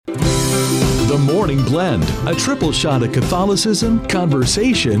The Morning Blend, a triple shot of Catholicism,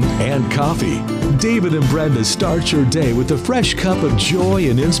 conversation, and coffee. David and Brenda start your day with a fresh cup of joy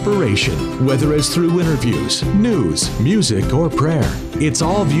and inspiration, whether it's through interviews, news, music, or prayer. It's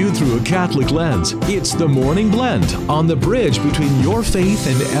all viewed through a Catholic lens. It's The Morning Blend on the bridge between your faith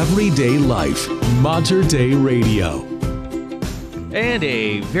and everyday life. Mater Dei Radio. And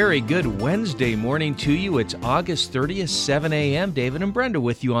a very good Wednesday morning to you. It's August 30th, 7 a.m. David and Brenda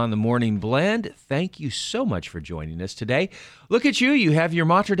with you on The Morning Blend. Thank you so much for joining us today. Look at you. You have your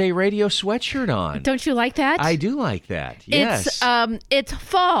Mater Dei Radio sweatshirt on. Don't you like that? I do like that. Yes. It's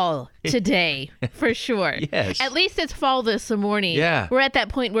fall today, for sure. Yes. At least it's fall this morning. Yeah. We're at that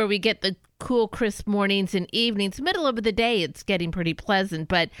point where we get the cool, crisp mornings and evenings. Middle of the day, it's getting pretty pleasant,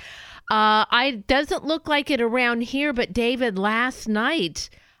 but it doesn't look like it around here, but David, last night,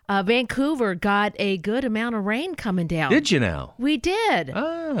 Vancouver got a good amount of rain coming down. Did you now? We did.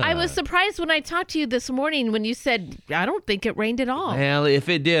 Ah. I was surprised when I talked to you this morning when you said, I don't think it rained at all. Well, if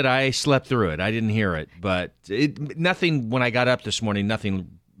it did, I slept through it. I didn't hear it, but nothing, when I got up this morning,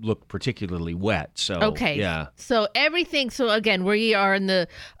 nothing looked particularly wet. So, okay. Yeah. So again, we are in the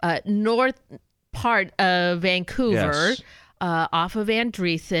north part of Vancouver. Yes. Off of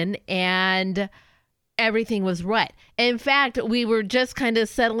Andreessen, and everything was wet. In fact, we were just kind of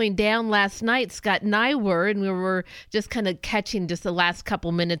settling down last night, Scott and I were, and we were just kind of catching just the last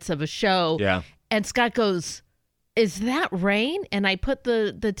couple minutes of a show. Yeah. And Scott goes, "Is that rain?" And I put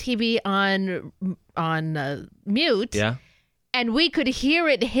the TV on mute. Yeah. And we could hear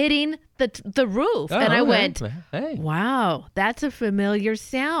it hitting the roof. Oh, and I okay. went, Hey. "Wow, that's a familiar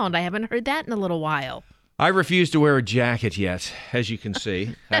sound. I haven't heard that in a little while." I refuse to wear a jacket yet, as you can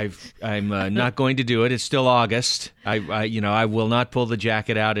see. I'm not going to do it. It's still August. I will not pull the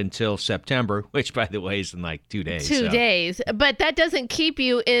jacket out until September, which, by the way, is in like 2 days. 2 days. But that doesn't keep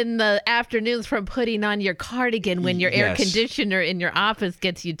you in the afternoons from putting on your cardigan when your air Yes. conditioner in your office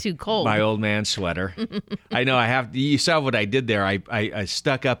gets you too cold. My old man sweater. I know. You saw what I did there. I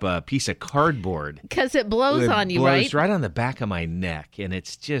stuck up a piece of cardboard. Because it blows on you, blows right? on the back of my neck, and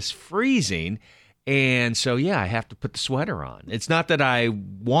it's just freezing. And so, yeah, I have to put the sweater on. It's not that I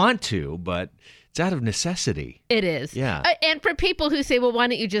want to, but it's out of necessity. It is. Yeah. And for people who say, well, why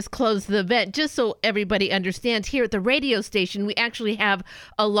don't you just close the vent? Just so everybody understands, here at the radio station, we actually have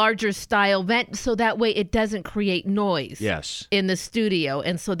a larger style vent, so that way it doesn't create noise. Yes. In the studio.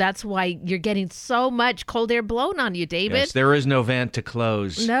 And so that's why you're getting so much cold air blown on you, David. Yes, there is no vent to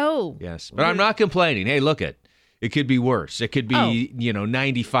close. No. Yes, but I'm not complaining. Hey, look it. It could be worse. It could be,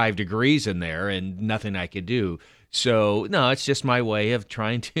 95 degrees in there and nothing I could do. So, no, it's just my way of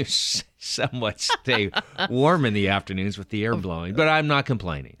trying to somewhat stay warm in the afternoons with the air blowing. But I'm not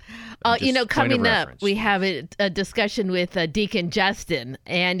complaining. Coming up, we have a discussion with Deacon Justin,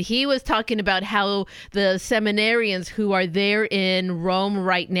 and he was talking about how the seminarians who are there in Rome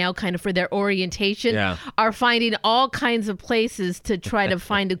right now, kind of for their orientation, are finding all kinds of places to try to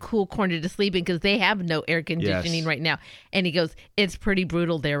find a cool corner to sleep in because they have no air conditioning right now. And he goes, it's pretty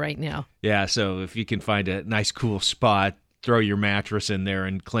brutal there right now. Yeah, so if you can find a nice, cool spot, throw your mattress in there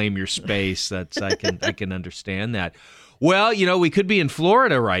and claim your space. I can understand that. Well, we could be in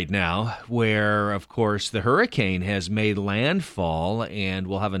Florida right now, where, of course, the hurricane has made landfall, and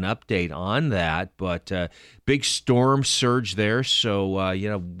we'll have an update on that. But big storm surge there, so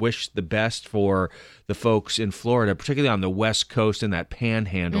wish the best for the folks in Florida, particularly on the West Coast in that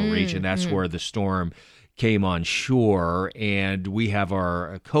Panhandle region. That's where the storm came on shore, and we have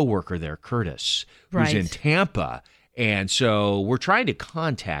our coworker there, Curtis, who's in Tampa. And so we're trying to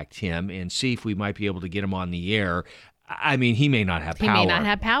contact him and see if we might be able to get him on the air. I mean, he may not have power. He may not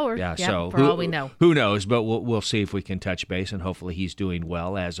have power. Yeah, so for all we know. Who knows? But we'll see if we can touch base, and hopefully he's doing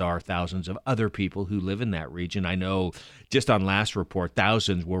well, as are thousands of other people who live in that region. I know just on last report,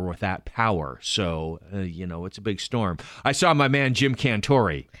 thousands were without power. So, it's a big storm. I saw my man Jim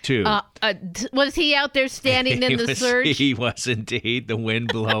Cantori, too. Was he out there standing in the surge? He was indeed, the wind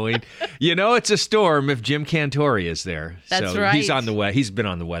blowing. It's a storm if Jim Cantori is there. That's so right. He's been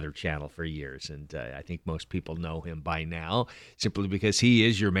on the Weather Channel for years, and I think most people know him by now, simply because he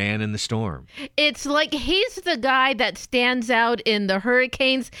is your man in the storm. It's like he's the guy that stands out in the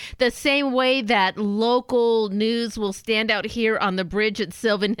hurricanes the same way that local news will stand out here on the bridge at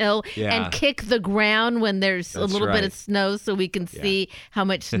Sylvan Hill and kick the ground when there's a little bit of snow so we can see how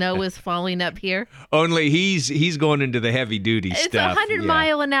much snow is falling up here. Only he's going into the heavy duty it's stuff. It's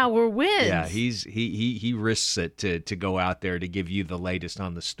 100-mile-an-hour winds. Yeah, he risks it to go out there to give you the latest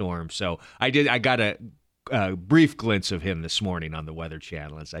on the storm. So I got a brief glimpse of him this morning on the Weather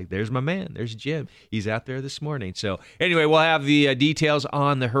Channel. It's like, there's my man. There's Jim. He's out there this morning. So anyway, we'll have the details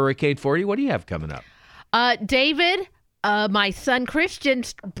on the hurricane for you. What do you have coming up? David, my son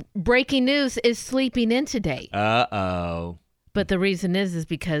Christian's breaking news is sleeping in today. Uh-oh. But the reason is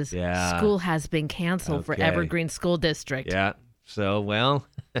because school has been canceled for Evergreen School District. Yeah. So, well,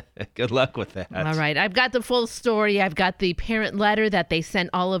 good luck with that. All right. I've got the full story. I've got the parent letter that they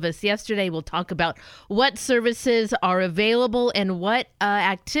sent all of us yesterday. We'll talk about what services are available and what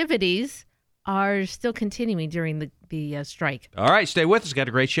activities are still continuing during the strike. All right. Stay with us. Got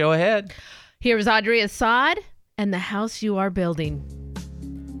a great show ahead. Here's Audrey Assad and the house you are building.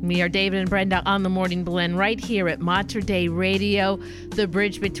 We are David and Brenda on the Morning Blend right here at Mater Dei Radio, the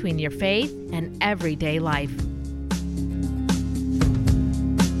bridge between your faith and everyday life.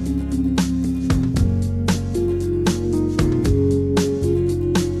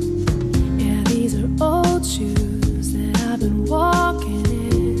 Yeah, these are old shoes that I've been walking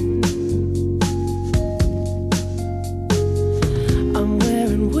in. I'm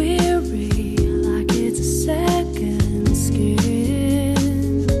wearing weary like it's a second skin.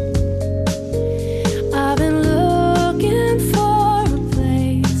 I've been looking for a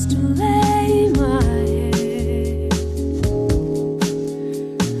place to lay my head.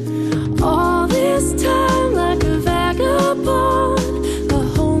 All this time like a vagabond, a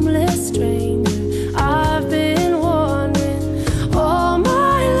homeless stranger, I've been wandering. All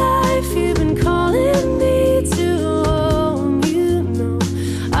my life you've been calling me to home. You know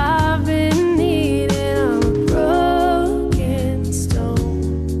I've been needing, I'm a broken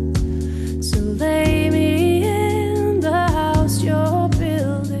stone. So lay me in the house you're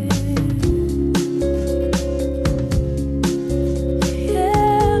building.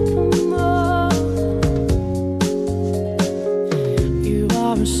 Yeah, come on. You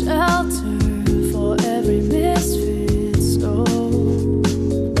are a shelter for every misfit soul.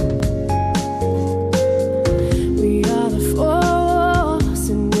 We are the four walls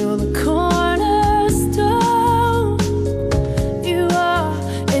and you're the cornerstone. You are,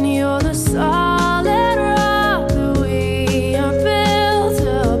 and you're the solid rock that we are built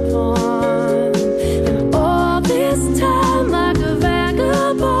upon. And all this time like a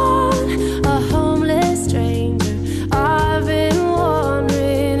vagabond, a homeless stranger, I've been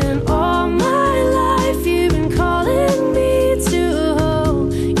wandering. And all my life you've been calling me to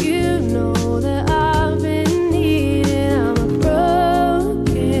home. You know that I've been needing, I'm a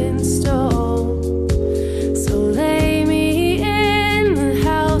broken stone. So lay me in the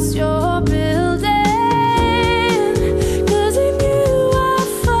house you're building. 'Cause in you I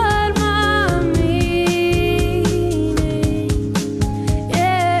find my meaning.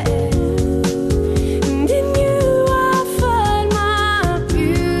 Yeah. And in you I find my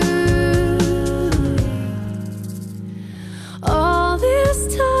beauty. All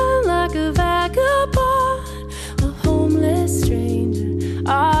this time like a vagabond, a homeless stranger,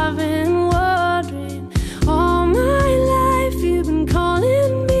 I've been wandering. All my life you've been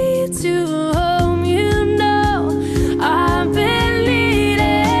calling me to home. You know I've been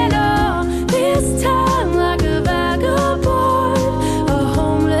needing all this time like a vagabond, a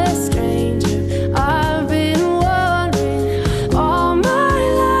homeless stranger, I've been wandering. All my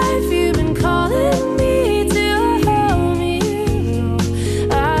life you've been calling me to home. You know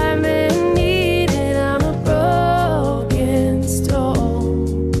I've been needing, I'm a broken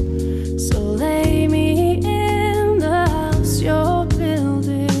stone. So lay me in the house you're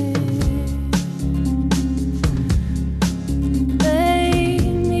building. Lay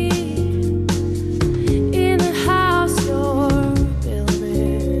me in the house you're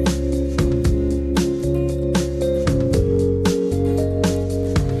building.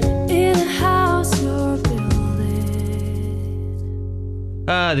 In the house you're building.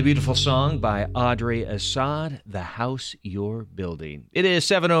 The beautiful song by Audrey Assad, The House You're Building. It is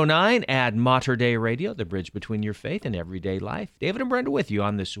 7:09 at Mater Dei Radio, the bridge between your faith and everyday life. David and Brenda with you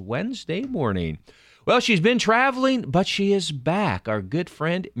on this Wednesday morning. Well, she's been traveling, but she is back. Our good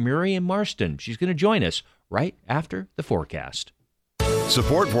friend Miriam Marston. She's going to join us right after the forecast.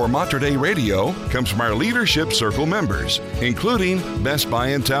 Support for Mater Dei Radio comes from our Leadership Circle members, including Best Buy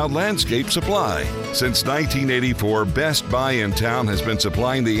in Town Landscape Supply. Since 1984, Best Buy in Town has been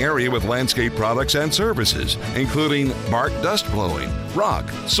supplying the area with landscape products and services, including bark dust blowing, rock,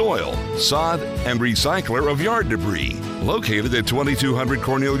 soil, sod, and recycler of yard debris. Located at 2200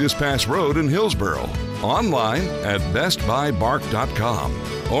 Cornelius Pass Road in Hillsboro. Online at bestbuybark.com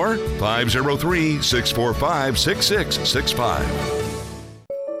or 503-645-6665.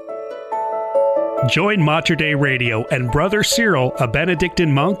 Join Mater Dei Radio and Brother Cyril, a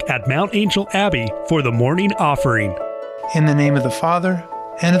Benedictine monk at Mount Angel Abbey, for the morning offering. In the name of the Father,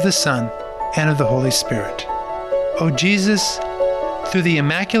 and of the Son, and of the Holy Spirit. O Jesus, through the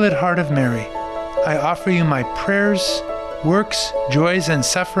Immaculate Heart of Mary, I offer you my prayers, works, joys, and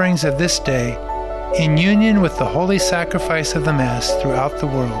sufferings of this day, in union with the holy sacrifice of the Mass throughout the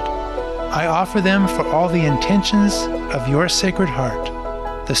world. I offer them for all the intentions of your Sacred Heart,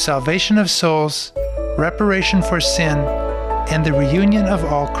 the salvation of souls, reparation for sin, and the reunion of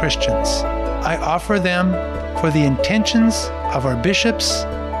all Christians. I offer them for the intentions of our bishops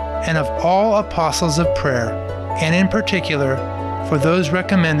and of all apostles of prayer, and in particular for those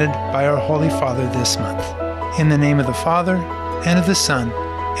recommended by our Holy Father this month. In the name of the Father, and of the Son,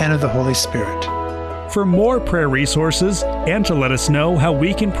 and of the Holy Spirit. For more prayer resources and to let us know how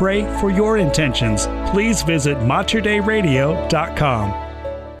we can pray for your intentions, please visit materdeiradio.com.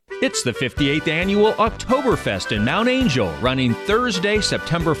 It's the 58th Annual Oktoberfest in Mount Angel, running Thursday,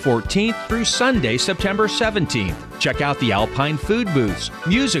 September 14th through Sunday, September 17th. Check out the Alpine food booths,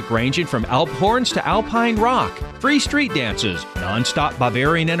 music ranging from Alp horns to Alpine rock, free street dances, non-stop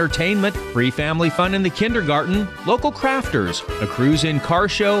Bavarian entertainment, free family fun in the kindergarten, local crafters, a cruise-in car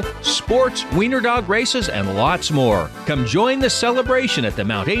show, sports, wiener dog races, and lots more. Come join the celebration at the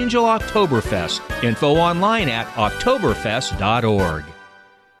Mount Angel Oktoberfest. Info online at oktoberfest.org.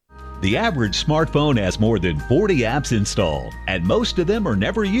 The average smartphone has more than 40 apps installed, and most of them are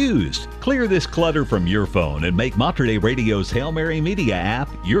never used. Clear this clutter from your phone and make Mater Dei Radio's Hail Mary Media app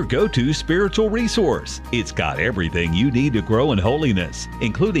your go-to spiritual resource. It's got everything you need to grow in holiness,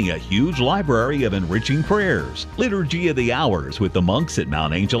 including a huge library of enriching prayers, Liturgy of the Hours with the monks at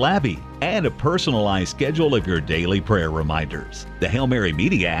Mount Angel Abbey, and a personalized schedule of your daily prayer reminders. The Hail Mary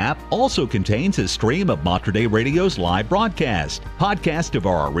Media app also contains a stream of Mater Dei Radio's live broadcast, podcast of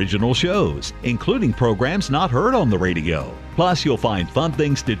our original shows, including programs not heard on the radio. Plus, you'll find fun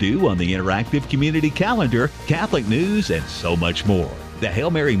things to do on the interactive community calendar, Catholic news, and so much more. The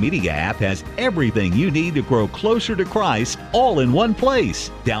Hail Mary Media app has everything you need to grow closer to Christ, all in one place.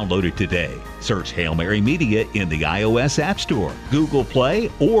 Download it today. Search Hail Mary Media in the iOS App Store, Google Play,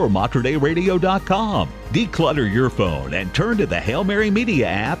 or materdeiradio.com. Declutter your phone and turn to the Hail Mary Media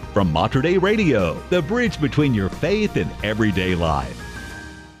app from Mater Dei Radio, the bridge between your faith and everyday life.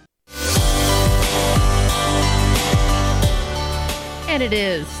 And it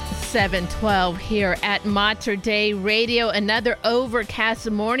is 7:12 here at Mater Dei Radio. Another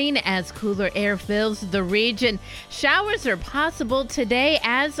overcast morning as cooler air fills the region. Showers are possible today,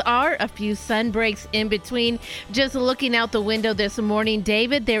 as are a few sun breaks in between. Just looking out the window this morning,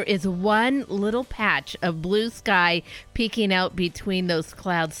 David, there is one little patch of blue sky peeking out between those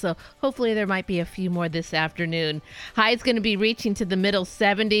clouds. So hopefully there might be a few more this afternoon. High is going to be reaching to the middle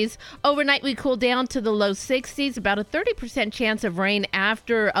 70s. Overnight, we cool down to the low 60s, about a 30% chance of rain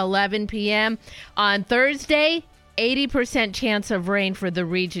after 11 p.m. On Thursday, 80% chance of rain for the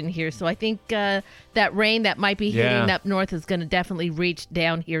region here. So I think that rain that might be hitting up north is going to definitely reach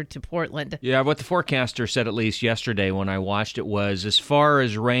down here to Portland. Yeah, what the forecaster said, at least yesterday when I watched it, was as far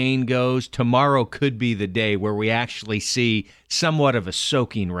as rain goes, tomorrow could be the day where we actually see somewhat of a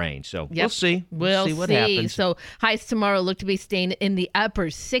soaking rain. So we'll see. We'll see what happens. So highs tomorrow look to be staying in the upper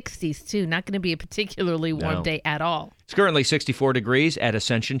 60s too. Not going to be a particularly warm day at all. It's currently 64 degrees at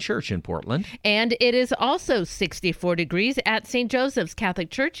Ascension Church in Portland. And it is also 64 degrees at St. Joseph's Catholic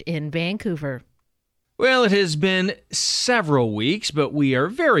Church in Vancouver. Well, it has been several weeks, but we are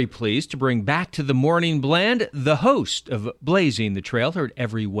very pleased to bring back to the Morning Blend the host of Blazing the Trail, heard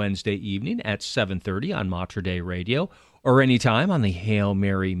every Wednesday evening at 7:30 on Mater Dei Radio or anytime on the Hail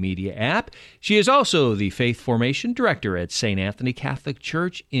Mary Media app. She is also the Faith Formation Director at St. Anthony Catholic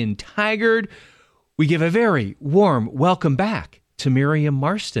Church in Tigard. We give a very warm welcome back to Miriam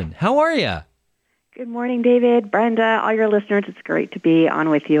Marston. How are you? Good morning, David, Brenda, all your listeners. It's great to be on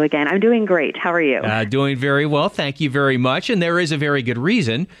with you again. I'm doing great. How are you? Doing very well. Thank you very much. And there is a very good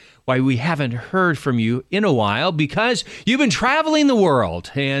reason why we haven't heard from you in a while, because you've been traveling the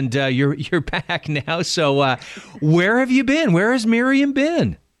world and you're back now. So where have you been? Where has Miriam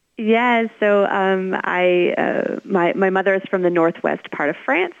been? Yeah, so my mother is from the northwest part of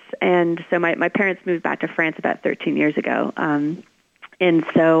France, and so my parents moved back to France about 13 years ago. And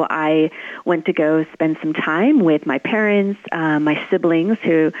so I went to go spend some time with my parents, my siblings,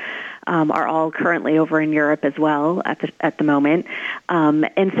 who are all currently over in Europe as well at the moment.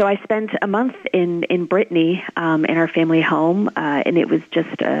 And so I spent a month in Brittany in our family home, and it was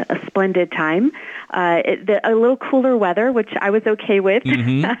just a splendid time. A little cooler weather, which I was okay with.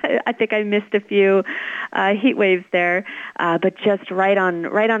 Mm-hmm. I think I missed a few heat waves there, but just right on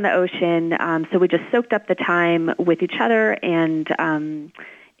the ocean. So we just soaked up the time with each other and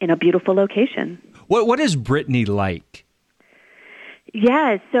in a beautiful location. What is Brittany like?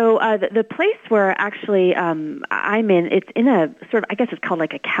 Yeah, so the place where actually I'm in, it's in a sort of, I guess it's called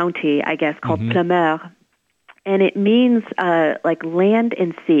like a county, called Plameur. And it means like land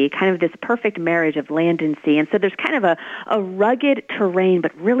and sea, kind of this perfect marriage of land and sea. And so there's kind of a rugged terrain,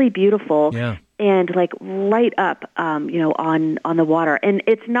 but really beautiful. Yeah. And like right up, on the water. And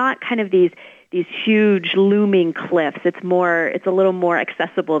it's not kind of these huge looming cliffs. It's a little more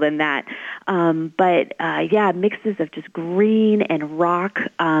accessible than that. But mixes of just green and rock.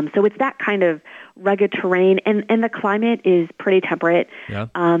 So it's that kind of rugged terrain, and the climate is pretty temperate. Yeah.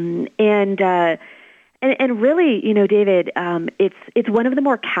 And really, David, it's one of the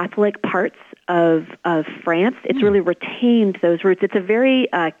more Catholic parts of France. It's really retained those roots. It's a very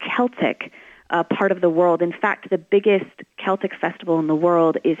Celtic part of the world. In fact, the biggest Celtic festival in the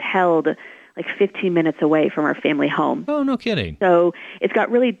world is held like 15 minutes away from our family home. Oh, no kidding. So it's got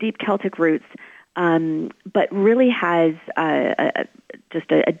really deep Celtic roots, but really has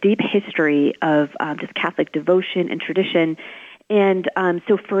just a deep history of just Catholic devotion and tradition. And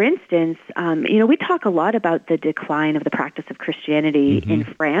so, for instance, we talk a lot about the decline of the practice of Christianity in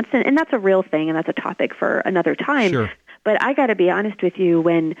France, and that's a real thing, and that's a topic for another time. Sure. But I got to be honest with you,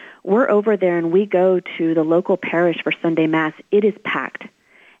 when we're over there and we go to the local parish for Sunday Mass, it is packed.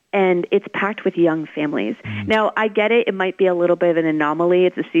 And it's packed with young families. Now, I get it. It might be a little bit of an anomaly.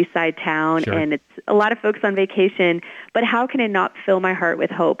 It's a seaside town, and it's a lot of folks on vacation. But how can it not fill my heart with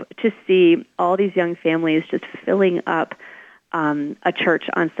hope to see all these young families just filling up a church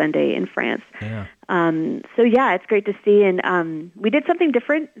on Sunday in France? Yeah. It's great to see. And we did something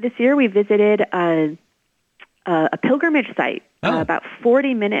different this year. We visited a pilgrimage site about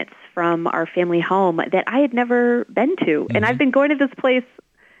 40 minutes from our family home that I had never been to. And I've been going to this place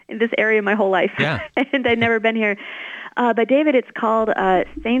in this area my whole life, and I'd never been here. But David, it's called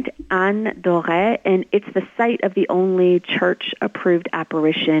Sainte Anne d'Auray, and it's the site of the only church-approved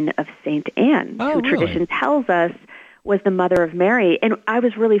apparition of Saint Anne, who tradition tells us was the mother of Mary. And I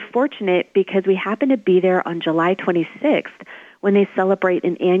was really fortunate because we happened to be there on July 26th when they celebrate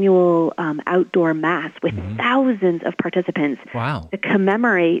an annual outdoor mass with thousands of participants to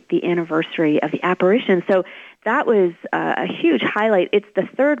commemorate the anniversary of the apparition. So that was a huge highlight. It's the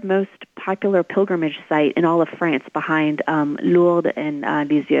third most popular pilgrimage site in all of France, behind Lourdes and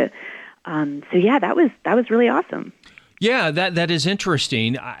Lisieux. That was really awesome. Yeah, that is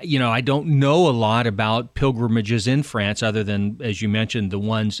interesting. I don't know a lot about pilgrimages in France other than, as you mentioned, the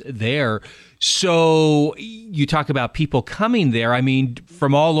ones there. So you talk about people coming there. I mean,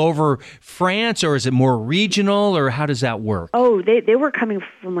 from all over France, or is it more regional, or how does that work? Oh, they were coming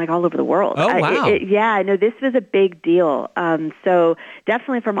from like all over the world. Oh, wow. This was a big deal. So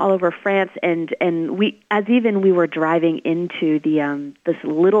definitely from all over France, and we were driving into this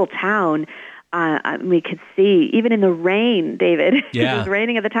little town. We could see, even in the rain, David, it was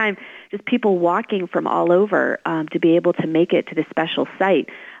raining at the time, just people walking from all over to be able to make it to this special site.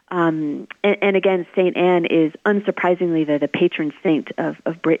 And again, St. Anne is unsurprisingly the patron saint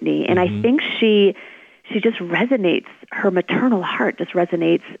of Brittany. And I think she just resonates, her maternal heart just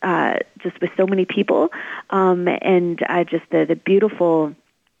resonates just with so many people. And just the beautiful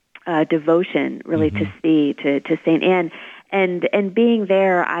devotion really to see to St. Anne. And being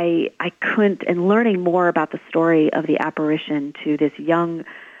there, I couldn't, and learning more about the story of the apparition to this young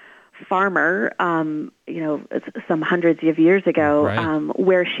farmer, some hundreds of years ago,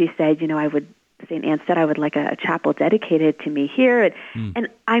 where she said, St. Anne said, I would like a chapel dedicated to me here. And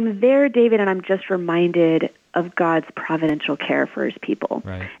I'm there, David, and I'm just reminded of God's providential care for his people.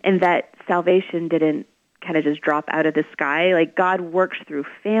 Right. And that salvation didn't kind of just drop out of the sky. Like, God works through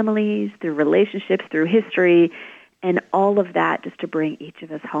families, through relationships, through history, and all of that just to bring each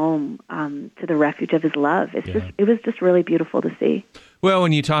of us home to the refuge of his love. It was just really beautiful to see. Well,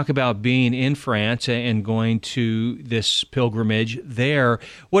 when you talk about being in France and going to this pilgrimage there,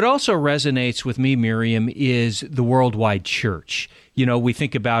 what also resonates with me, Miriam, is the worldwide church. We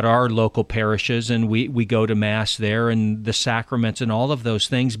think about our local parishes, and we go to Mass there and the sacraments and all of those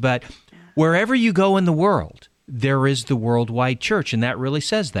things. But wherever you go in the world, there is the worldwide church, and that really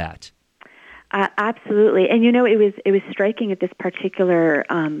says that. Absolutely. And it was striking at this particular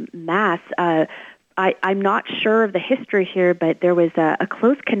Mass. I'm not sure of the history here, but there was a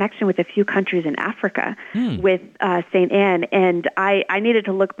close connection with a few countries in Africa with St. Anne, and I needed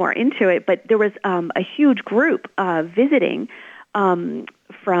to look more into it, but there was a huge group visiting from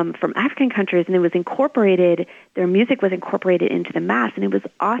African countries, and it was incorporated, their music was incorporated into the Mass, and it was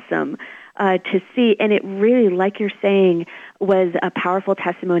awesome to see, and it really, like you're saying, was a powerful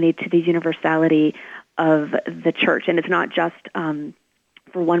testimony to the universality of the church, and it's not just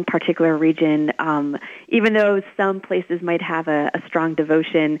for one particular region. Even though some places might have a strong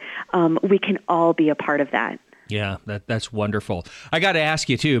devotion, we can all be a part of that. Yeah, that's wonderful. I got to ask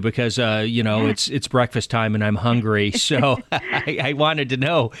you too, because it's breakfast time and I'm hungry. So I wanted to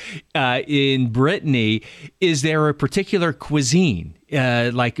know, in Brittany, is there a particular cuisine,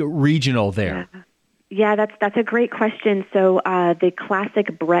 like regional there? Yeah, that's a great question. So the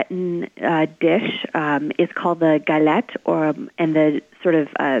classic Breton dish is called the galette, and the sort of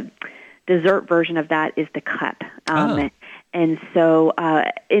dessert version of that is the crêpe. And so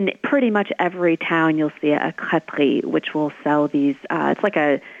in pretty much every town, you'll see a crêperie, which will sell these. It's like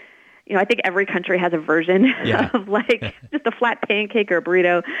I think every country has a version of like just a flat pancake or a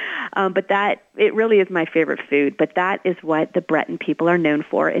burrito. But it really is my favorite food. But that is what the Breton people are known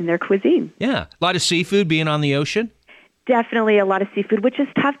for in their cuisine. Yeah. A lot of seafood being on the ocean? Definitely a lot of seafood, which is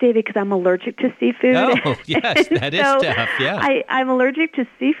tough, David, because I'm allergic to seafood. Oh, yes, that is tough, yeah. I'm allergic to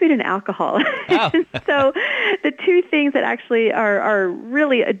seafood and alcohol. Oh. So the two things that actually are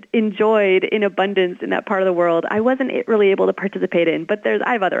really enjoyed in abundance in that part of the world, I wasn't really able to participate in, but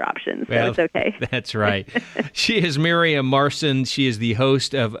I have other options, so it's okay. That's right. She is Miriam Marson. She is the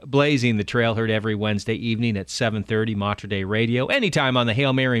host of Blazing the Trail, heard every Wednesday evening at 7:30 Mater Dei Radio, anytime on the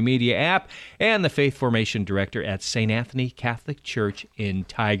Hail Mary Media app, and the Faith Formation Director at St. Anthony Catholic Church in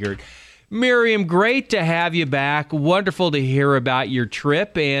Tigard. Miriam, great to have you back. Wonderful to hear about your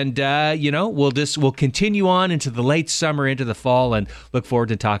trip, and we'll continue on into the late summer, into the fall, and look forward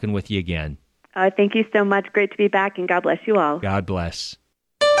to talking with you again. Thank you so much. Great to be back, and God bless you all. God bless.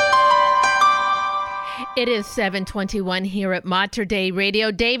 It is 7:21 here at Mater Dei Radio.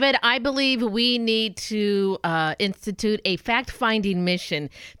 David, I believe we need to institute a fact-finding mission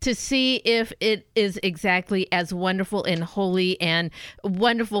to see if it is exactly as wonderful and holy and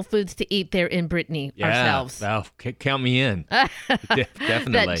wonderful foods to eat there in Brittany ourselves. Well, count me in.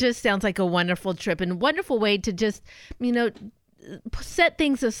 Definitely. That just sounds like a wonderful trip and wonderful way to just, set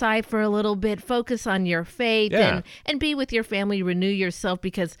things aside for a little bit, focus on your faith and be with your family, renew yourself,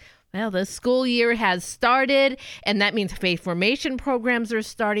 because the school year has started, and that means faith formation programs are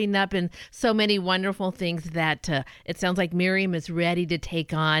starting up and so many wonderful things that it sounds like Miriam is ready to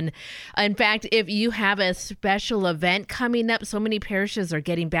take on. In fact, if you have a special event coming up, so many parishes are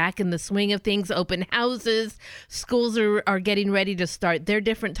getting back in the swing of things, open houses, schools are getting ready to start their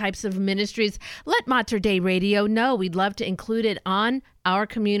different types of ministries. Let Mater Dei Radio know. We'd love to include it on our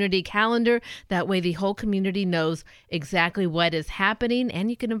community calendar. That way the whole community knows exactly what is happening, and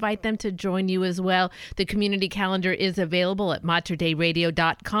you can invite them to join you as well. The community calendar is available at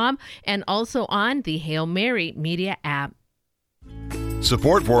materdeiradio.com and also on the Hail Mary Media app.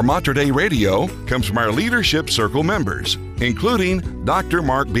 Support for Mater Dei Radio comes from our Leadership Circle members, including Dr.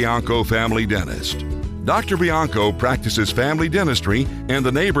 Mark Bianco, family dentist. Dr. Bianco practices family dentistry in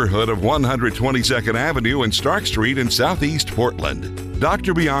the neighborhood of 122nd Avenue and Stark Street in Southeast Portland.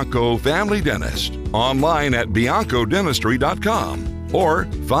 Dr. Bianco, family dentist, online at biancodentistry.com or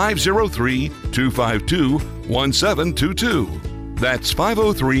 503-252-1722. That's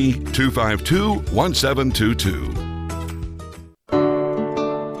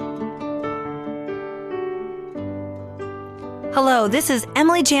 503-252-1722. Hello, this is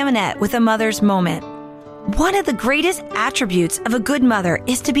Emily Jaminet with A Mother's Moment. One of the greatest attributes of a good mother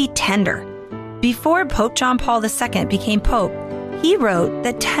is to be tender. Before Pope John Paul II became Pope, he wrote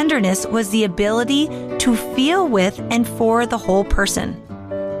that tenderness was the ability to feel with and for the whole person.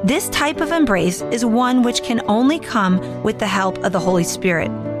 This type of embrace is one which can only come with the help of the Holy Spirit.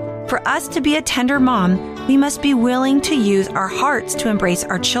 For us to be a tender mom, we must be willing to use our hearts to embrace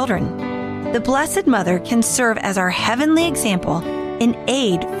our children. The Blessed Mother can serve as our heavenly example in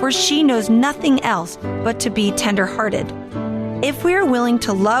aid, for she knows nothing else but to be tender-hearted. If we are willing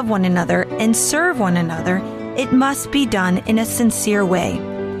to love one another and serve one another, it must be done in a sincere way.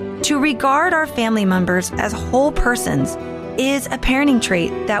 To regard our family members as whole persons is a parenting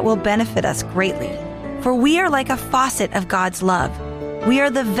trait that will benefit us greatly. For we are like a faucet of God's love. We are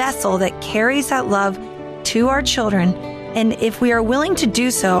the vessel that carries that love to our children, and if we are willing to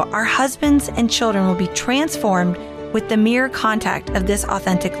do so, our husbands and children will be transformed with the mere contact of this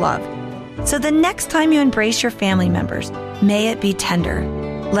authentic love. So the next time you embrace your family members, may it be tender.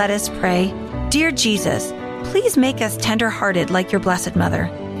 Let us pray. Dear Jesus, please make us tender-hearted like your Blessed Mother.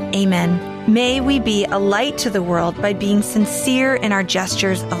 Amen. May we be a light to the world by being sincere in our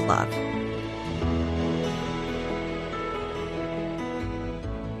gestures of love.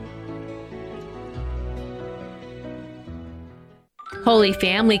 Holy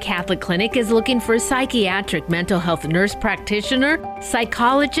Family Catholic Clinic is looking for a psychiatric mental health nurse practitioner,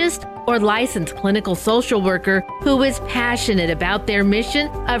 psychologist, or licensed clinical social worker who is passionate about their mission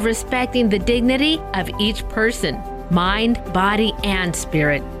of respecting the dignity of each person, mind, body, and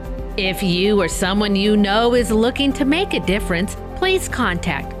spirit. If you or someone you know is looking to make a difference, please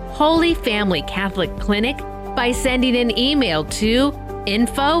contact Holy Family Catholic Clinic by sending an email to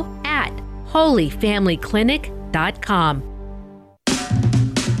info@holyfamilyclinic.com.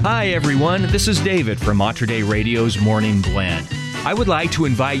 Hi everyone, this is David from Mater Dei Radio's Morning Blend. I would like to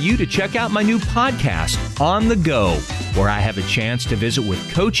invite you to check out my new podcast, On the Go, where I have a chance to visit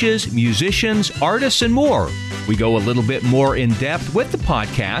with coaches, musicians, artists, and more. We go a little bit more in depth with the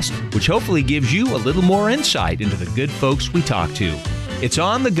podcast, which hopefully gives you a little more insight into the good folks we talk to. It's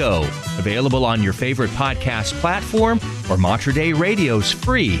On the Go, available on your favorite podcast platform or Mater Dei Radio's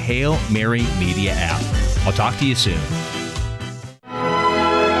free Hail Mary Media app. I'll talk to you soon.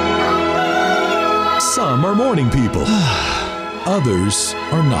 Some are morning people. Others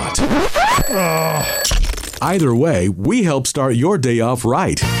are not. Either way, we help start your day off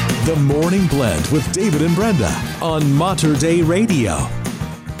right. The Morning Blend with David and Brenda on Mater Dei Radio.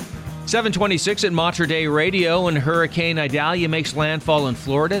 7:26 at Mater Dei Radio, and Hurricane Idalia makes landfall in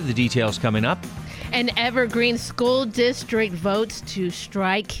Florida. The details coming up. An Evergreen School District votes to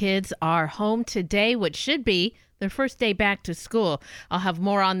strike. Kids are home today, which should be their first day back to school. I'll have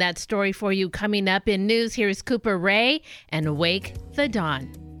more on that story for you coming up in news. Here's Cooper Ray and Awake the Dawn.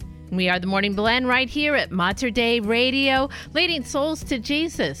 We are the Morning Blend right here at Mater Dei Radio, leading souls to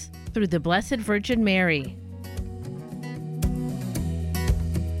Jesus through the Blessed Virgin Mary.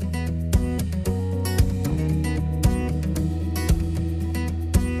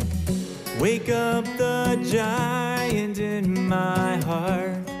 Wake up the giant in my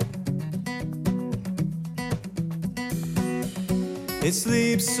heart. It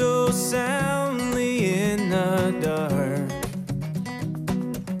sleeps so soundly in the dark.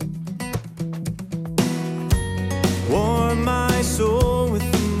 Warm my soul with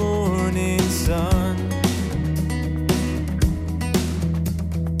the morning sun.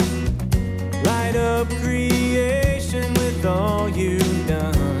 Light up creation with all you've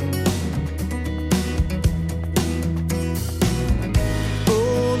done.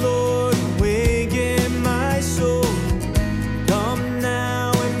 Oh Lord, awaken my soul. Come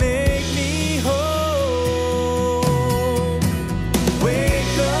now and make me whole.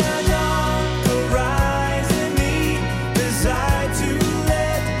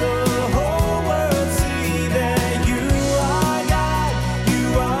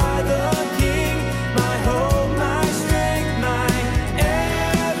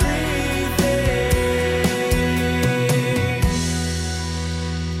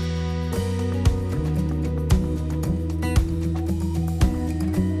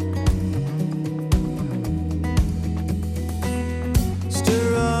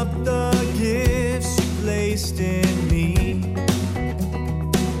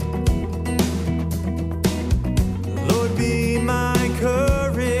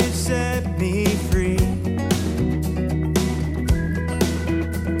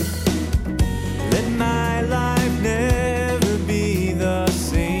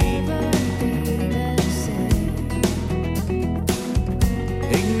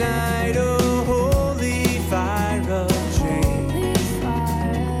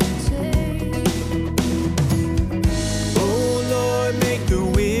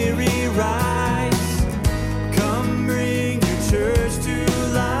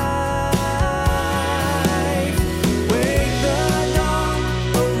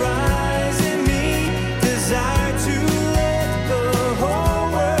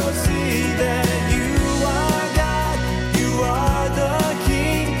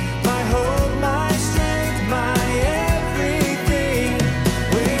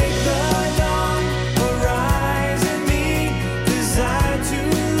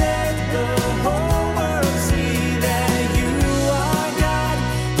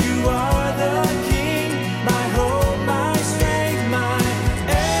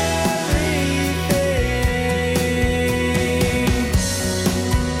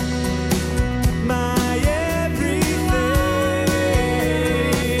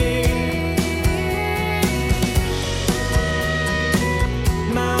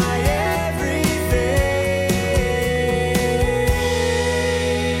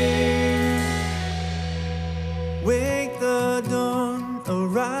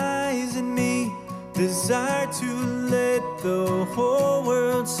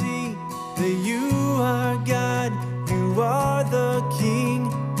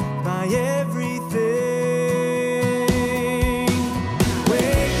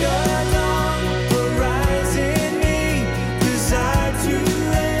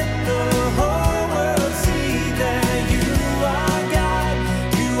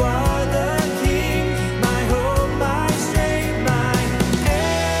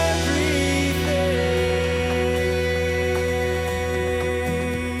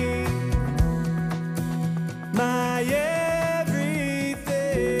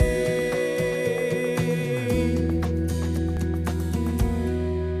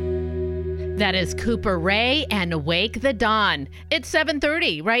 That is Cooper Ray and Awake the Dawn. It's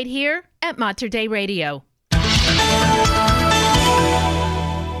 7:30 right here at Mater Dei Radio.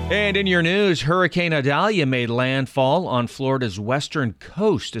 And in your news, Hurricane Idalia made landfall on Florida's western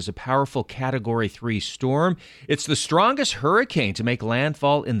coast as a powerful Category 3 storm. It's the strongest hurricane to make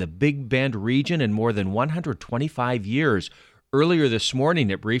landfall in the Big Bend region in more than 125 years. Earlier this morning,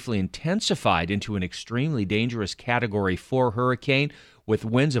 it briefly intensified into an extremely dangerous Category 4 hurricane with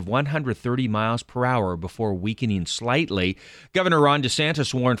winds of 130 miles per hour before weakening slightly. Governor Ron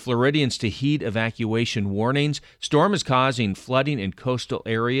DeSantis warned Floridians to heed evacuation warnings. Storm is causing flooding in coastal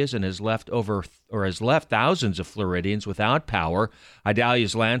areas and has left thousands of Floridians without power.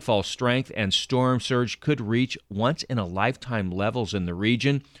 Idalia's landfall strength and storm surge could reach once-in-a-lifetime levels in the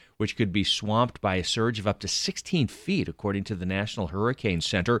region, which could be swamped by a surge of up to 16 feet, according to the National Hurricane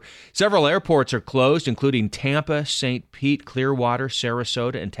Center. Several airports are closed, including Tampa, St. Pete, Clearwater,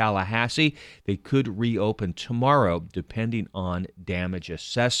 Sarasota, and Tallahassee. They could reopen tomorrow, depending on damage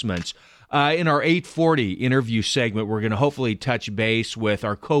assessments. In our 840 interview segment, we're going to hopefully touch base with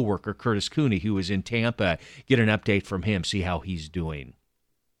our coworker, Curtis Cooney, who is in Tampa, get an update from him, see how he's doing.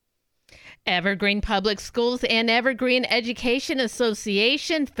 Evergreen Public Schools and Evergreen Education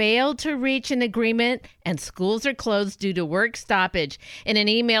Association failed to reach an agreement, and schools are closed due to work stoppage. In an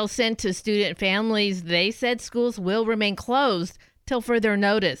email sent to student families, they said schools will remain closed till further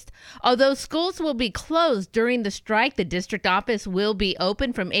notice. Although schools will be closed during the strike, the district office will be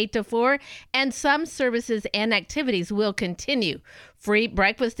open from 8 to 4, and some services and activities will continue. Free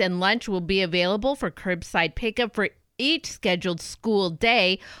breakfast and lunch will be available for curbside pickup for each scheduled school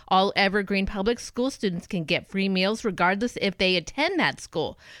day. All Evergreen Public School students can get free meals regardless if they attend that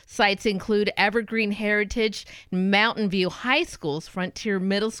school. Sites include Evergreen Heritage, Mountain View High Schools, Frontier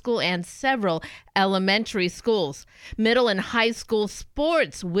Middle School, and several elementary schools. Middle and high school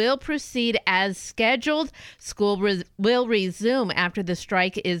sports will proceed as scheduled. School will resume after the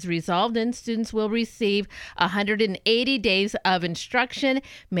strike is resolved, and students will receive 180 days of instruction.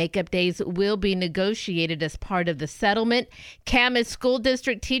 Makeup days will be negotiated as part of the settlement. Camas School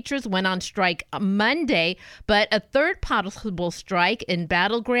District teachers went on strike Monday, but a third possible strike in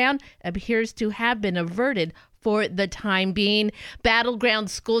Battleground appears to have been averted for the time being. Battleground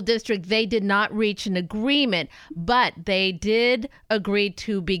School District, they did not reach an agreement, but they did agree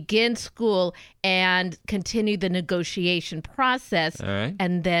to begin school and continue the negotiation process,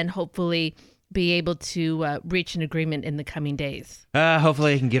 and then hopefully be able to reach an agreement in the coming days.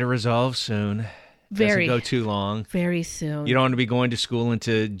 Hopefully I can get it resolved soon. Doesn't go too long. Very soon. You don't want to be going to school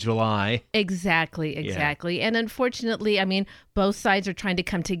into July. Exactly. Yeah. And unfortunately, I mean, both sides are trying to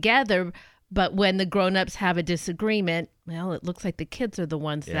come together, but when the grown-ups have a disagreement, well, it looks like the kids are the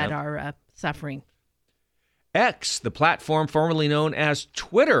ones that are suffering. X, the platform formerly known as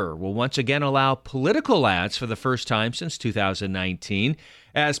Twitter, will once again allow political ads for the first time since 2019.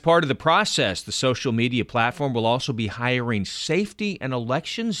 As part of the process, the social media platform will also be hiring safety and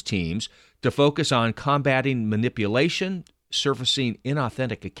elections teams to focus on combating manipulation, surfacing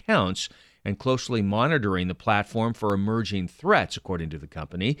inauthentic accounts, and closely monitoring the platform for emerging threats, according to the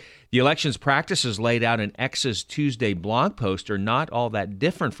company. The elections practices laid out in X's Tuesday blog post are not all that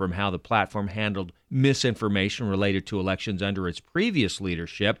different from how the platform handled misinformation related to elections under its previous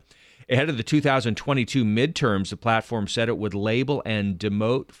leadership. Ahead of the 2022 midterms, the platform said it would label and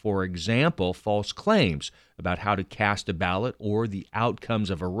demote, for example, false claims about how to cast a ballot or the outcomes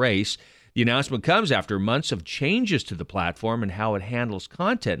of a race. The announcement comes after months of changes to the platform and how it handles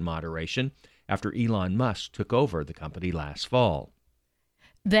content moderation after Elon Musk took over the company last fall.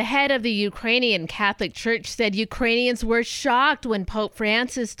 The head of the Ukrainian Catholic Church said Ukrainians were shocked when Pope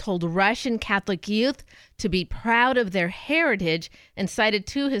Francis told Russian Catholic youth to be proud of their heritage and cited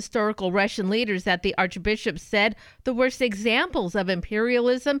two historical Russian leaders that the Archbishop said the worst examples of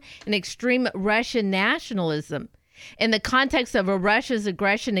imperialism and extreme Russian nationalism. In the context of Russia's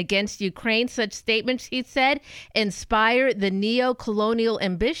aggression against Ukraine, such statements, he said, inspire the neo-colonial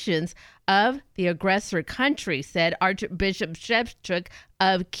ambitions of the aggressor country, said Archbishop Shevchuk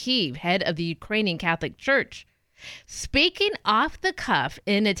of Kyiv, head of the Ukrainian Catholic Church. Speaking off the cuff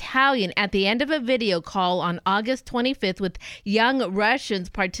in Italian at the end of a video call on August 25th with young Russians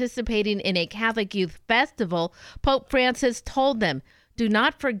participating in a Catholic youth festival, Pope Francis told them, do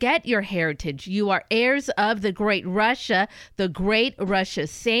not forget your heritage. You are heirs of the great Russia, the great Russia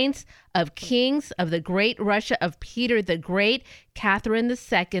saints, of kings, of the great Russia of Peter the Great, Catherine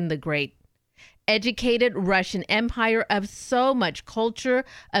II the Great. educated Russian Empire of so much culture,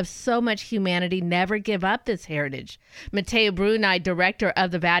 of so much humanity, never give up this heritage. Matteo Bruni, director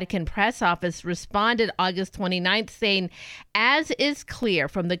of the Vatican Press Office, responded August 29th saying, as is clear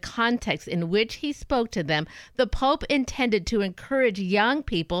from the context in which he spoke to them, the Pope intended to encourage young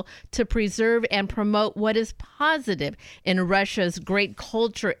people to preserve and promote what is positive in Russia's great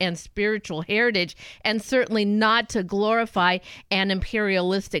culture and spiritual heritage, and certainly not to glorify an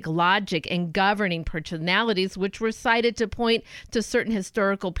imperialistic logic and governing personalities which were cited to point to certain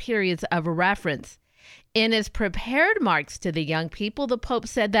historical periods of reference. In his prepared remarks to the young people, the Pope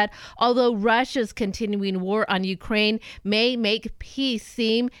said that although Russia's continuing war on Ukraine may make peace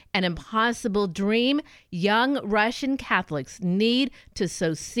seem an impossible dream, young Russian Catholics need to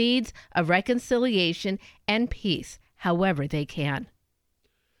sow seeds of reconciliation and peace however they can.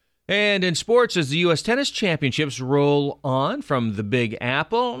 And in sports, as the U.S. Tennis Championships roll on from the Big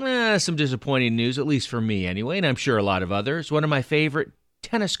Apple, some disappointing news, at least for me anyway, and I'm sure a lot of others. One of my favorite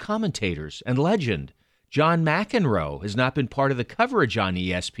tennis commentators and legend, John McEnroe, has not been part of the coverage on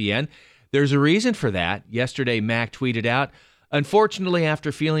ESPN. There's a reason for that. Yesterday, Mac tweeted out, unfortunately,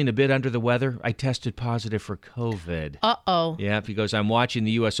 after feeling a bit under the weather, I tested positive for COVID. Uh-oh. Yeah, he goes, I'm watching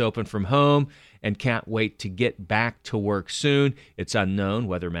the U.S. Open from home and can't wait to get back to work soon. It's unknown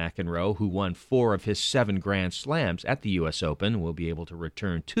whether McEnroe, who won 4 of his 7 Grand Slams at the U.S. Open, will be able to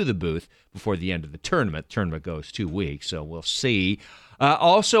return to the booth before the end of the tournament. The tournament goes 2 weeks, so we'll see.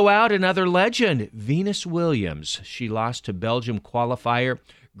 Also out, another legend, Venus Williams. She lost to Belgium qualifier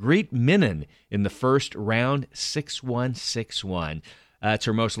Greet Minnen in the first round, 6-1, 6-1. It's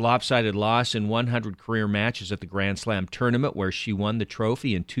her most lopsided loss in 100 career matches at the Grand Slam tournament, where she won the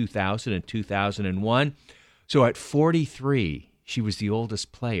trophy in 2000 and 2001. So at 43, she was the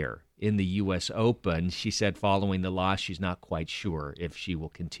oldest player in the U.S. Open. She said following the loss, she's not quite sure if she will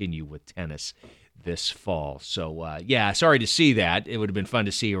continue with tennis this fall. So, sorry to see that. It would have been fun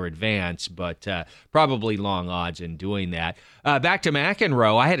to see her advance, but probably long odds in doing that. Back to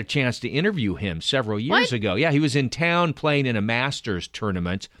McEnroe, I had a chance to interview him several years ago. Yeah, he was in town playing in a Masters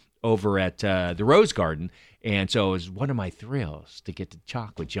tournament over at the Rose Garden, and so it was one of my thrills to get to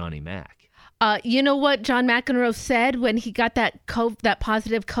talk with Johnny Mac. You know what John McEnroe said when he got that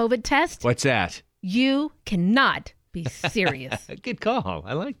positive COVID test? What's that? You cannot be serious. Good call.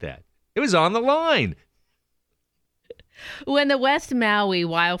 I like that. It was on the line. When the West Maui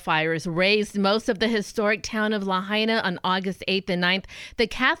wildfires razed most of the historic town of Lahaina on August 8th and 9th, the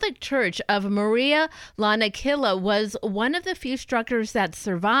Catholic Church of Maria Lanakila was one of the few structures that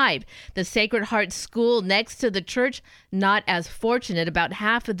survived. The Sacred Heart School next to the church, not as fortunate. About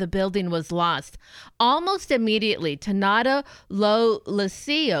half of the building was lost. Almost immediately, Tanada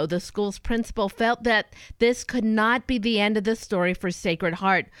Lo-Lacio, the school's principal, felt that this could not be the end of the story for Sacred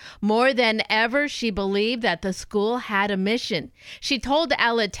Heart. More than ever, she believed that the school had a mission. She told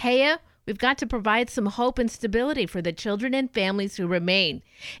Alatea, we've got to provide some hope and stability for the children and families who remain.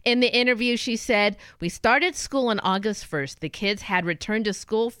 In the interview, she said, we started school on August 1st. The kids had returned to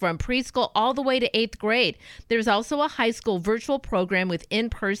school from preschool all the way to 8th grade. There's also a high school virtual program with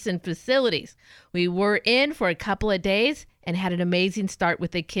in-person facilities. We were in for a couple of days and had an amazing start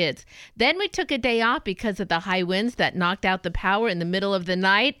with the kids. Then we took a day off because of the high winds that knocked out the power in the middle of the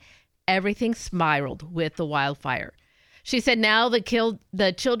night. Everything spiraled with the wildfire. She said now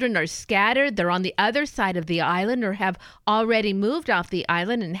the children are scattered. They're on the other side of the island or have already moved off the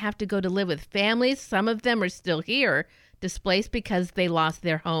island and have to go to live with families. Some of them are still here, displaced because they lost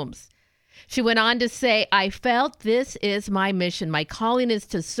their homes. She went on to say, I felt this is my mission. My calling is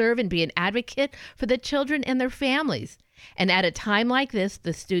to serve and be an advocate for the children and their families. And at a time like this,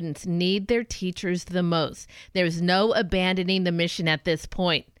 the students need their teachers the most. There's no abandoning the mission at this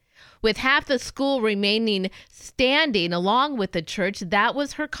point. With half the school remaining standing along with the church, that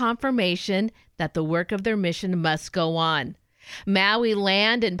was her confirmation that the work of their mission must go on. Maui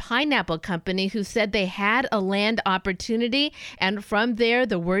Land and Pineapple Company, who said they had a land opportunity, and from there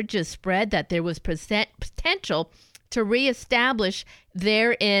the word just spread that there was potential to reestablish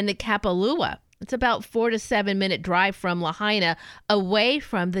there in Kapalua. It's about 4 to 7 minute drive from Lahaina, away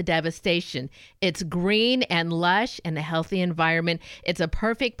from the devastation. It's green and lush and a healthy environment. It's a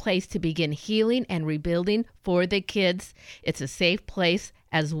perfect place to begin healing and rebuilding for the kids. It's a safe place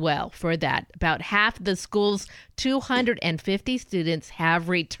as well for that. About half the school's 250 students have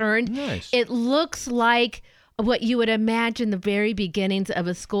returned. Nice. It looks like what you would imagine the very beginnings of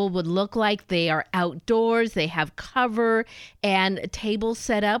a school would look like. They are outdoors, they have cover and tables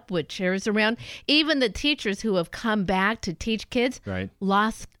set up with chairs around. Even the teachers who have come back to teach kids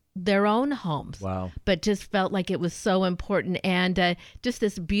lost their own homes. Wow. But just felt like it was so important. And just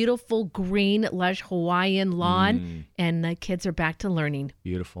this beautiful green, lush Hawaiian lawn. And the kids are back to learning.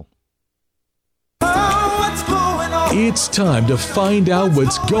 Beautiful. It's time to find out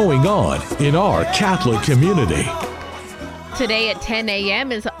what's going on in our Catholic community. Today at 10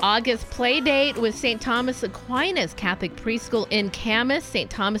 a.m. is August Play Date with St. Thomas Aquinas Catholic Preschool in Camas. St.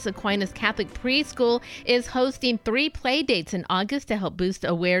 Thomas Aquinas Catholic Preschool is hosting 3 play dates in August to help boost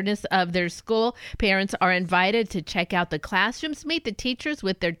awareness of their school. Parents are invited to check out the classrooms, meet the teachers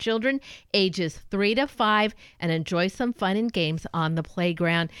with their children ages 3 to 5, and enjoy some fun and games on the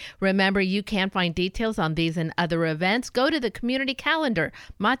playground. Remember, you can find details on these and other events. Go to the community calendar,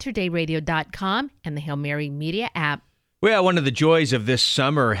 materdeiradio.com, and the Hail Mary Media app. Well, one of the joys of this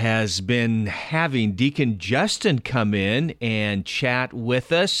summer has been having Deacon Justin come in and chat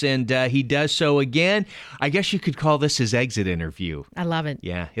with us, and he does so again. I guess you could call this his exit interview. I love it.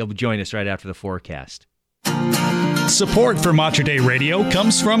 Yeah, he'll join us right after the forecast. Support for Mater Dei Radio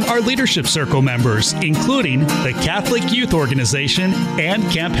comes from our Leadership Circle members, including the Catholic Youth Organization and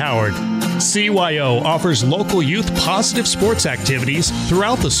Camp Howard. CYO offers local youth positive sports activities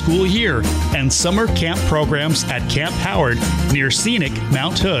throughout the school year and summer camp programs at Camp Howard near scenic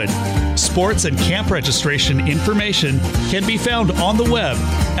Mount Hood. Sports and camp registration information can be found on the web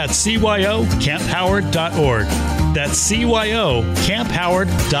at cyoCampHoward.org. That's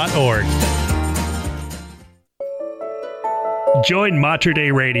cyoCampHoward.org. Join Mater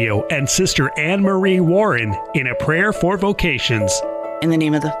Dei Radio and Sister Anne Marie Warren in a prayer for vocations. In the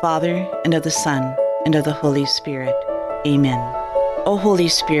name of the Father, and of the Son, and of the Holy Spirit. Amen. O Holy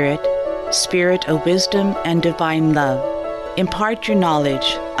Spirit, Spirit of wisdom and divine love, impart your knowledge,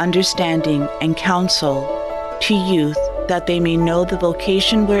 understanding, and counsel to youth that they may know the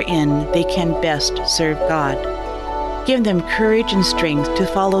vocation wherein they can best serve God. Give them courage and strength to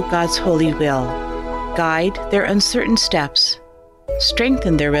follow God's holy will. Guide their uncertain steps.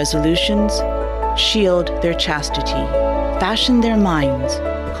 Strengthen their resolutions. Shield their chastity. Fashion their minds.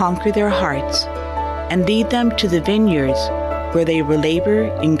 Conquer their hearts. And lead them to the vineyards where they will labor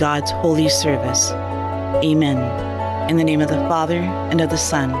in God's holy service. Amen. In the name of the Father, and of the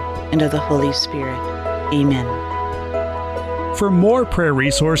Son, and of the Holy Spirit. Amen. For more prayer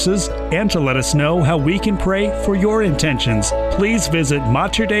resources and to let us know how we can pray for your intentions, please visit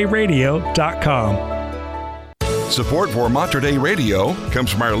materdeiradio.com. Support for Mater Dei Radio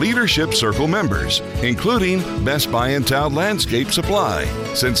comes from our Leadership Circle members, including Best Buy in Town Landscape Supply.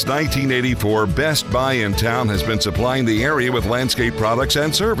 Since 1984, Best Buy in Town has been supplying the area with landscape products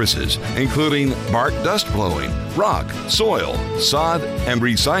and services, including bark dust blowing, rock, soil, sod, and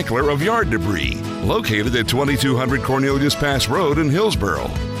recycler of yard debris. Located at 2200 Cornelius Pass Road in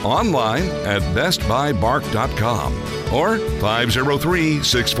Hillsboro. Online at bestbuybark.com or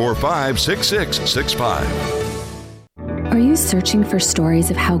 503-645-6665. Are you searching for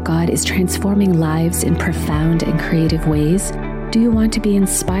stories of how God is transforming lives in profound and creative ways? Do you want to be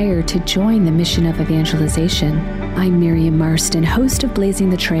inspired to join the mission of evangelization? I'm Miriam Marston, host of Blazing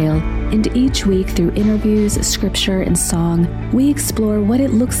the Trail, and each week through interviews, scripture, and song, we explore what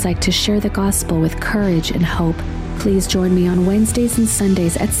it looks like to share the gospel with courage and hope. Please join me on Wednesdays and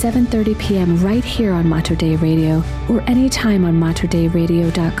Sundays at 7:30 p.m. right here on Mater Dei Radio, or anytime on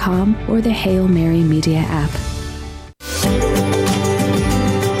materdeiradio.com or the Hail Mary Media app.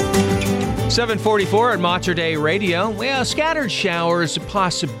 7:44 at Mater Dei Radio. Well, scattered showers, a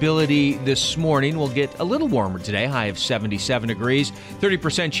possibility this morning. We'll get a little warmer today, high of 77 degrees.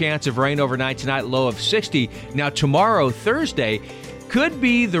 30% chance of rain overnight tonight, low of 60. Now tomorrow, Thursday, could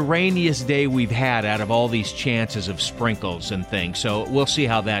be the rainiest day we've had out of all these chances of sprinkles and things. So we'll see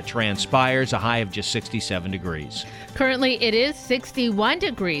how that transpires, a high of just 67 degrees. Currently, it is 61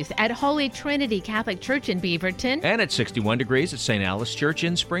 degrees at Holy Trinity Catholic Church in Beaverton. And at 61 degrees at St. Alice Church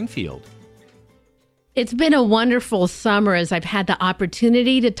in Springfield. It's been a wonderful summer as I've had the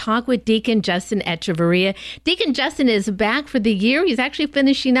opportunity to talk with Deacon Justin Echeverria. Deacon Justin is back for the year. He's actually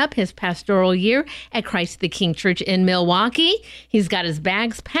finishing up his pastoral year at Christ the King Church in Milwaukee. He's got his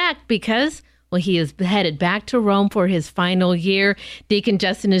bags packed because, well, he is headed back to Rome for his final year. Deacon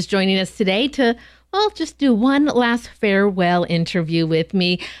Justin is joining us today to, well, just do one last farewell interview with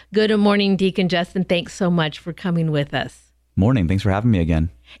me. Good morning, Deacon Justin. Thanks so much for coming with us. Morning. Thanks for having me again.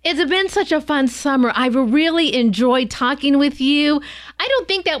 It's been such a fun summer. I've really enjoyed talking with you. I don't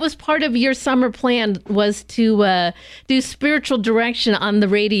think that was part of your summer plan, was to do spiritual direction on the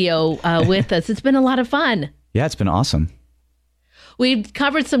radio with us. It's been a lot of fun. Yeah, it's been awesome. We've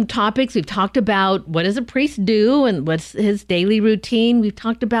covered some topics. We've talked about what does a priest do and what's his daily routine. We've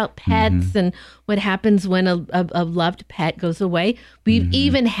talked about pets and what happens when a loved pet goes away. We've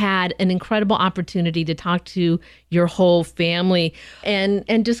even had an incredible opportunity to talk to your whole family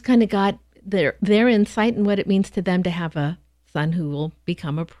and just kind of got their insight and what it means to them to have a son who will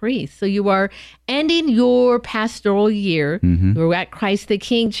become a priest. So you are ending your pastoral year. You're at Christ the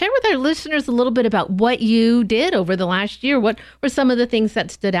King. Share with our listeners a little bit about what you did over the last year. What were some of the things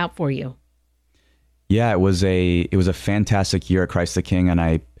that stood out for you? Yeah, it was a fantastic year at Christ the King, and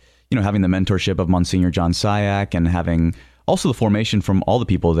having the mentorship of Monsignor John Syak and having also the formation from all the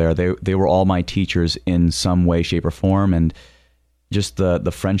people there. They were all my teachers in some way, shape, or form, and just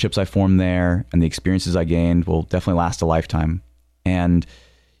the friendships I formed there and the experiences I gained will definitely last a lifetime. And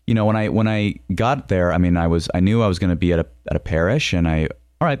when I got there, I knew I was going to be at a parish, and all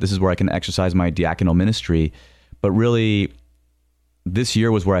right, this is where I can exercise my diaconal ministry. But really, this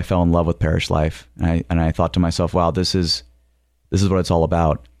year was where I fell in love with parish life, and I thought to myself, wow, this is what it's all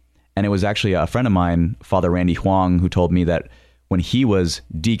about. And it was actually a friend of mine, Father Randy Huang, who told me that when he was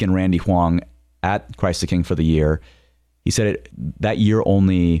Deacon Randy Huang at Christ the King for the year, he said that year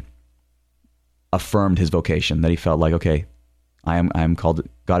only affirmed his vocation, that he felt like, okay, I am called,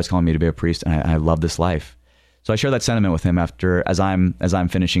 God is calling me to be a priest, and I love this life. So I share that sentiment with him as I'm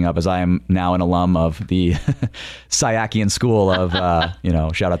finishing up, as I am now an alum of the Syakian school of,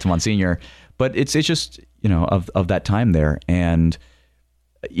 shout out to Monsignor. But it's just, of that time there. And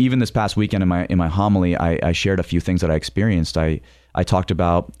even this past weekend in my homily, I shared a few things that I experienced. I talked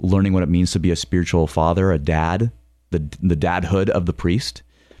about learning what it means to be a spiritual father, a dad, the dadhood of the priest,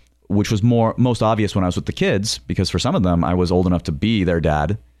 which was most obvious when I was with the kids, because for some of them, I was old enough to be their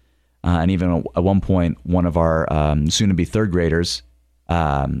dad. And even at one point, one of our soon-to-be third graders,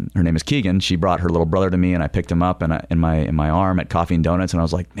 her name is Keegan, she brought her little brother to me, and I picked him up in my arm at Coffee and Donuts, and I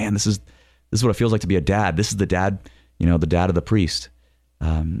was like, man, this is what it feels like to be a dad. This is the dad, the dad of the priest.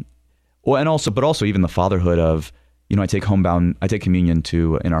 But also even the fatherhood of, I take communion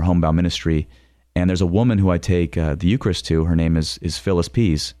in our homebound ministry, and there's a woman who I take the Eucharist to. Her name is Phyllis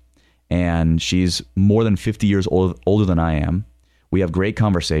Pease, and she's more than 50 years older than I am. We have great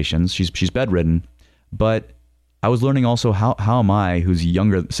conversations. She's bedridden, but I was learning also how am I, who's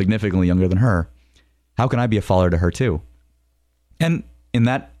significantly younger than her, how can I be a father to her too? And in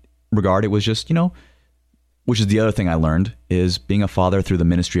that regard, it was just, which is the other thing I learned, is being a father through the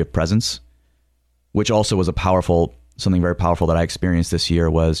ministry of presence, which also was something very powerful that I experienced this year,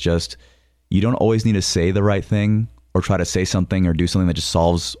 was just, you don't always need to say the right thing or try to say something or do something that just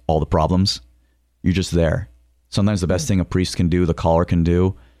solves all the problems. You're just there. Sometimes the best thing a priest can do, the caller can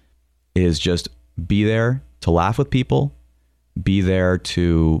do, is just be there to laugh with people, be there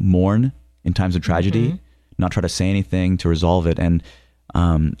to mourn in times of tragedy, not try to say anything to resolve it. And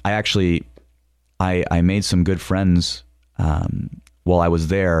I made some good friends while I was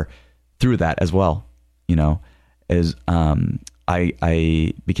there through that as well.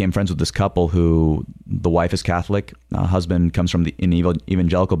 I became friends with this couple who, the wife is Catholic, husband comes from an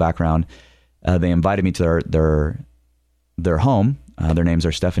evangelical background. They invited me to their home. Their names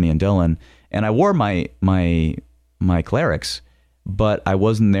are Stephanie and Dylan, and I wore my clerics, but I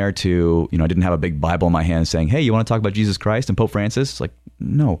wasn't there to, I didn't have a big Bible in my hand saying, "Hey, you want to talk about Jesus Christ and Pope Francis?" It's like,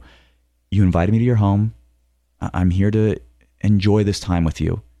 no, you invited me to your home. I'm here to enjoy this time with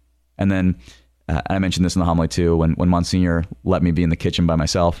you. And then I mentioned this in the homily too. When Monsignor let me be in the kitchen by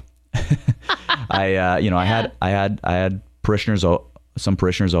myself, I had some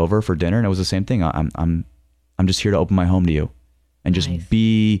parishioners over for dinner, and it was the same thing. I'm just here to open my home to you, and just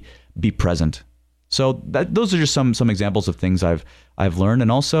be present. So those are just some examples of things I've learned,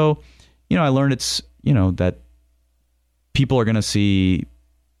 and also, I learned that people are going to see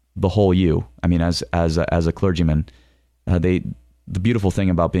the whole you. I mean, as a clergyman, the beautiful thing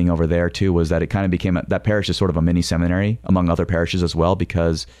about being over there too was that it kind of became that parish is sort of a mini seminary among other parishes as well,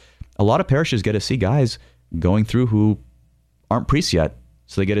 because a lot of parishes get to see guys going through who aren't priests yet.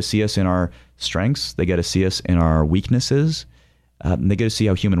 So they get to see us in our strengths. They get to see us in our weaknesses. And they get to see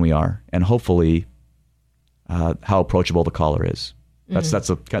how human we are, and hopefully how approachable the caller is. This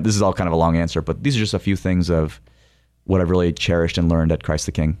is all kind of a long answer, but these are just a few things of what I've really cherished and learned at Christ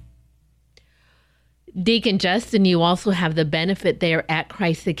the King. Deacon Justin, you also have the benefit there at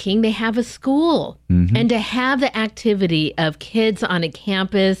Christ the King. They have a school, and to have the activity of kids on a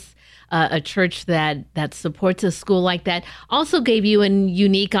campus, a church that supports a school like that, also gave you a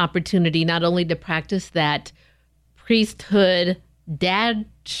unique opportunity not only to practice that priesthood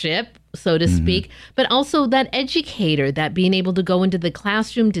dadship, so to speak, but also that educator, that being able to go into the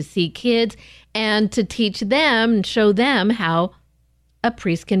classroom to see kids and to teach them and show them how a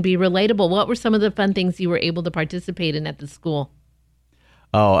priest can be relatable. What were some of the fun things you were able to participate in at the school?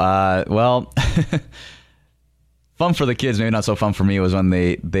 Well, fun for the kids, maybe not so fun for me, was when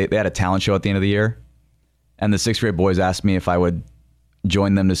they had a talent show at the end of the year. And the 6th grade boys asked me if I would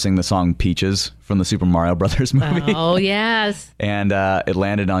join them to sing the song Peaches from the Super Mario Brothers movie. Oh, yes. And it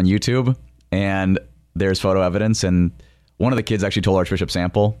landed on YouTube, and there's photo evidence. And one of the kids actually told Archbishop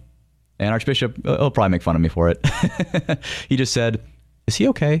Sample, and Archbishop, he'll probably make fun of me for it. He just said, is he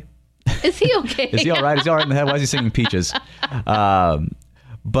okay? Is he okay? Is he all right? Is he all right in the head? Why is he singing Peaches?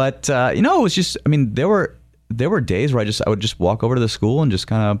 But it was just, there were days where I would just walk over to the school and just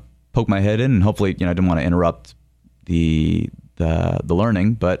kind of poke my head in, and hopefully, I didn't want to interrupt the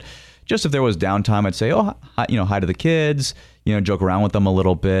learning, but just if there was downtime, I'd say, hi to the kids, joke around with them a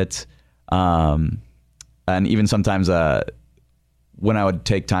little bit. And even sometimes when I would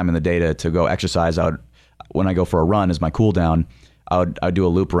take time in the day to go exercise, when I go for a run as my cool down, I would do a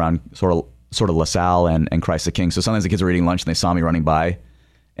loop around sort of LaSalle and Christ the King. So sometimes the kids were eating lunch and they saw me running by,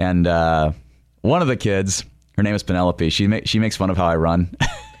 and one of the kids, her name is Penelope. She makes fun of how I run.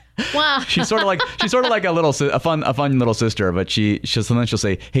 Wow. she's sort of like a fun little sister, but sometimes she'll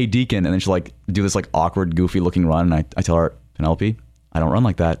say, "Hey, Deacon," and then she'll do this awkward, goofy looking run, and I tell her, "Penelope, I don't run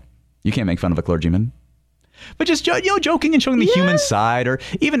like that. You can't make fun of a clergyman." But just joking and showing the human side, or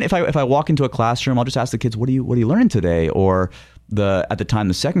even if I walk into a classroom, I'll just ask the kids, "What are you learning today?" Or at the time,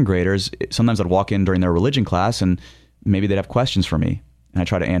 the 2nd graders, sometimes I'd walk in during their religion class and maybe they'd have questions for me, and I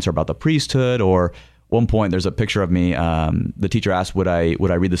try to answer about the priesthood. Or one point, there's a picture of me. The teacher asked, would I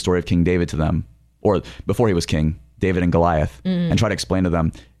read the story of King David to them, or before he was king, David and Goliath, and try to explain to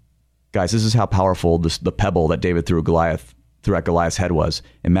them, guys, this is how powerful the pebble that David threw at Goliath's head was.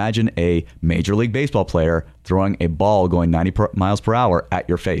 Imagine a Major League Baseball player throwing a ball going 90 miles per hour at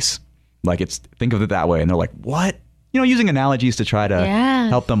your face. Think of it that way. And they're like, what? Using analogies to try to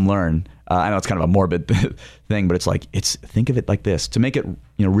help them learn. I know it's kind of a morbid thing, but think of it like this, to make it,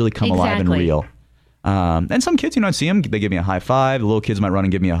 really come alive and real. And some kids, I'd see them, they give me a high five. The little kids might run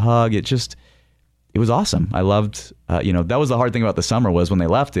and give me a hug. It was awesome. I loved, that was the hard thing about the summer, was when they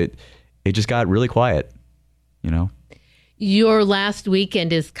left it just got really quiet, Your last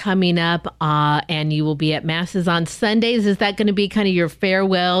weekend is coming up, and you will be at Masses on Sundays. Is that going to be kind of your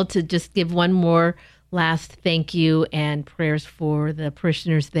farewell, to just give one more last thank you and prayers for the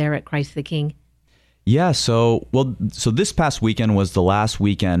parishioners there at Christ the King? Yeah, so this past weekend was the last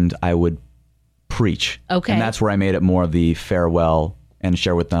weekend I would preach. Okay. And that's where I made it more of the farewell and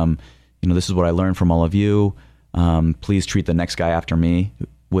share with them, this is what I learned from all of you. Please treat the next guy after me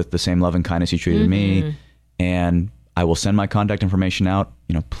with the same love and kindness you treated me. And I will send my contact information out.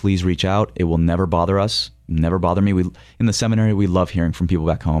 Please reach out. It will never bother us, never bother me. In the seminary, we love hearing from people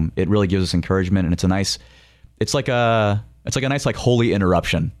back home. It really gives us encouragement, and it's like a nice holy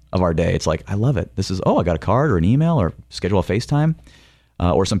interruption of our day. It's like, I love it. This is, I got a card or an email or schedule a FaceTime,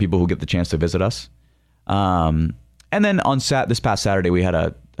 or some people who get the chance to visit us. And then on this past Saturday, we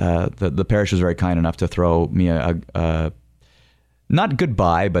had the parish was very kind enough to throw me a not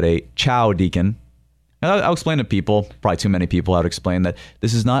goodbye, but a ciao, deacon. I'll explain to people, probably too many people, I would explain that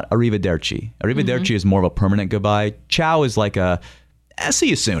this is not arrivederci. Arrivederci is more of a permanent goodbye. Ciao is like see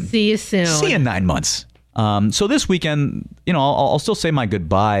you soon. See you soon. See you in 9 months. So this weekend, I'll still say my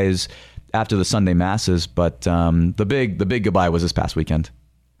goodbyes after the Sunday masses, but the big goodbye was this past weekend.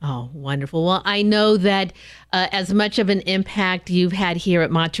 Oh, wonderful. Well, I know that as much of an impact you've had here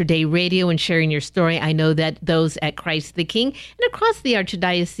at Mater Dei Radio and sharing your story, I know that those at Christ the King and across the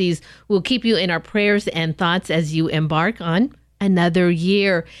Archdiocese will keep you in our prayers and thoughts as you embark on another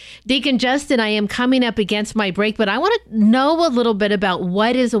year. Deacon Justin, I am coming up against my break, but I want to know a little bit about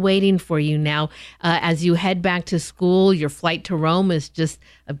what is awaiting for you now as you head back to school. Your flight to Rome is just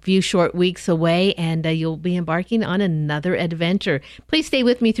a few short weeks away, and you'll be embarking on another adventure. Please stay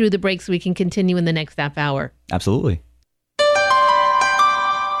with me through the break so we can continue in the next half hour. Absolutely.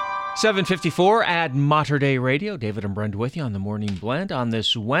 7:54 at Mater Dei Radio. David and Brenda with you on the Morning Blend on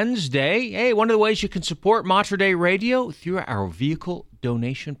this Wednesday. Hey, one of the ways you can support Mater Dei Radio through our vehicle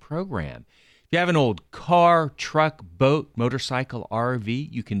donation program. If you have an old car, truck, boat, motorcycle, RV,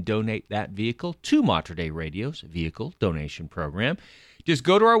 you can donate that vehicle to Mater Dei Radio's vehicle donation program. Just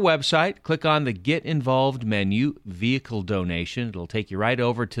go to our website, click on the Get Involved menu, Vehicle Donation. It'll take you right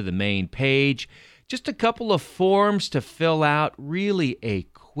over to the main page. Just a couple of forms to fill out, really a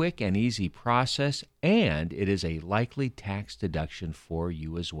quick and easy process, and it is a likely tax deduction for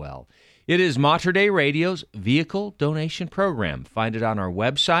you as well. It is Mater Dei Radio's vehicle donation program. Find it on our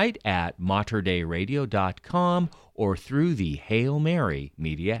website at materdeiradio.com or through the Hail Mary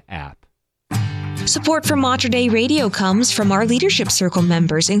Media app. Support for Mater Dei Radio comes from our Leadership Circle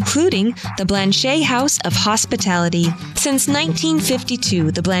members, including the Blanchet House of Hospitality. Since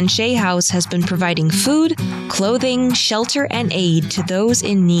 1952, the Blanchet House has been providing food, clothing, shelter, and aid to those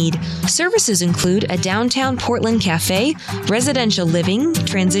in need. Services include a downtown Portland cafe, residential living,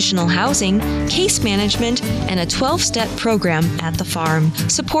 transitional housing, case management, and a 12-step program at the farm.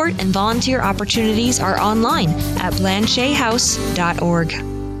 Support and volunteer opportunities are online at blanchethouse.org.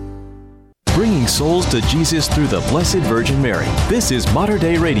 Bringing souls to Jesus through the Blessed Virgin Mary. This is Mater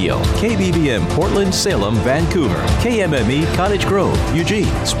Dei Radio, KBBM Portland, Salem, Vancouver, KMME Cottage Grove,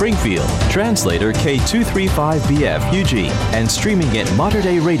 Eugene, Springfield, translator K235BF, Eugene, and streaming at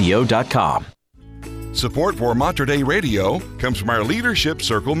materdeiradio.com. Support for Mater Dei Radio comes from our Leadership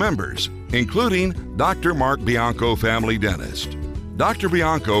Circle members, including Dr. Mark Bianco, family dentist. Dr.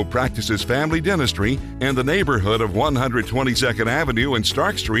 Bianco practices family dentistry in the neighborhood of 122nd Avenue and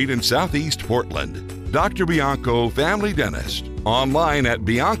Stark Street in Southeast Portland. Dr. Bianco, family dentist, online at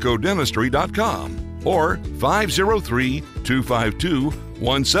biancodentistry.com or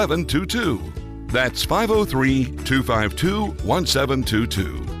 503-252-1722. That's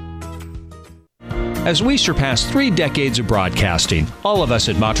 503-252-1722. As we surpass 3 decades of broadcasting, all of us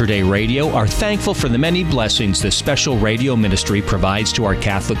at Mater Dei Radio are thankful for the many blessings this special radio ministry provides to our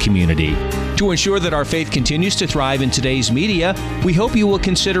Catholic community. To ensure that our faith continues to thrive in today's media, we hope you will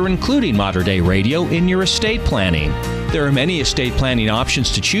consider including Mater Dei Radio in your estate planning. There are many estate planning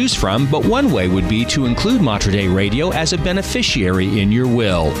options to choose from, but one way would be to include Mater Dei Radio as a beneficiary in your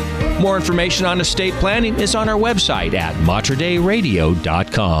will. More information on estate planning is on our website at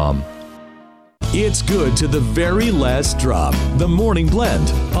materdeiradio.com. It's good to the very last drop. The Morning Blend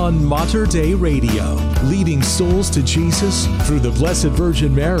on Mater Dei Radio, leading souls to Jesus through the Blessed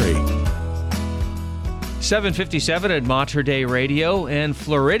Virgin Mary. 7:57 at Mater Dei Radio, and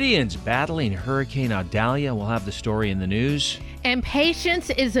Floridians battling Hurricane Idalia. We'll have the story in the news. And patience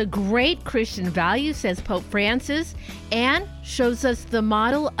is a great Christian value, says Pope Francis, and shows us the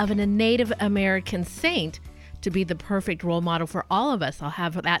model of a Native American saint to be the perfect role model for all of us. I'll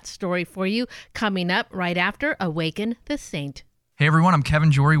have that story for you coming up right after Awaken the Saint. Hey everyone, I'm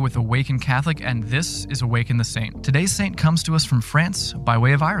Kevin Jory with Awaken Catholic, and this is Awaken the Saint. Today's saint comes to us from France by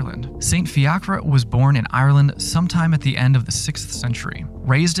way of Ireland. Saint Fiacre was born in Ireland sometime at the end of the 6th century.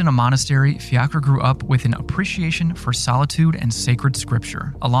 Raised in a monastery, Fiacre grew up with an appreciation for solitude and sacred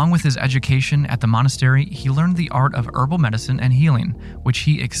scripture. Along with his education at the monastery, he learned the art of herbal medicine and healing, which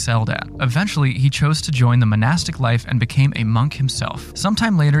he excelled at. Eventually, he chose to join the monastic life and became a monk himself.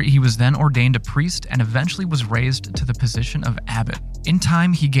 Sometime later, he was then ordained a priest and eventually was raised to the position of abbot. In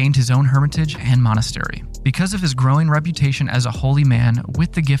time, he gained his own hermitage and monastery. Because of his growing reputation as a holy man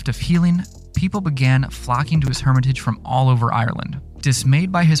with the gift of healing, people began flocking to his hermitage from all over Ireland.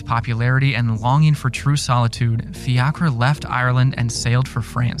 Dismayed by his popularity and longing for true solitude, Fiacre left Ireland and sailed for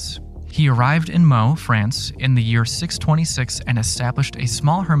France. He arrived in Meaux, France, in the year 626 and established a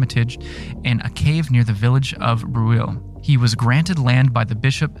small hermitage in a cave near the village of Breuil. He was granted land by the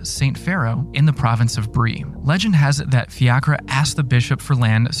bishop Saint Pharaoh in the province of Brie. Legend has it that Fiacre asked the bishop for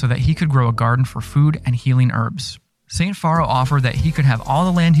land so that he could grow a garden for food and healing herbs. Saint Pharaoh offered that he could have all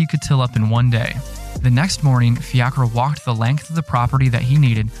the land he could till up in one day. The next morning, Fiacre walked the length of the property that he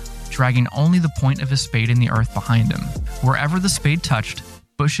needed, dragging only the point of his spade in the earth behind him. Wherever the spade touched,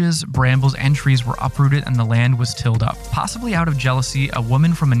 bushes, brambles, and trees were uprooted and the land was tilled up. Possibly out of jealousy, a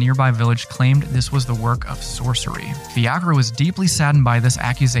woman from a nearby village claimed this was the work of sorcery. Fiacre was deeply saddened by this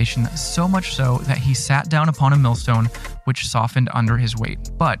accusation, so much so that he sat down upon a millstone, which softened under his weight.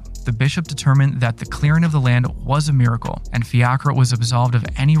 But the bishop determined that the clearing of the land was a miracle, and Fiacre was absolved of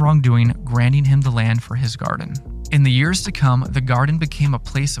any wrongdoing, granting him the land for his garden. In the years to come, the garden became a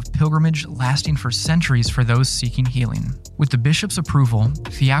place of pilgrimage lasting for centuries for those seeking healing. With the bishop's approval,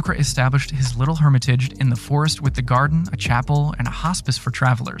 Fiacre established his little hermitage in the forest with the garden, a chapel, and a hospice for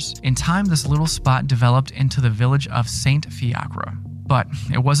travelers. In time, this little spot developed into the village of Saint Fiacre. But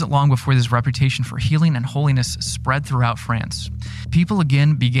it wasn't long before this reputation for healing and holiness spread throughout France. People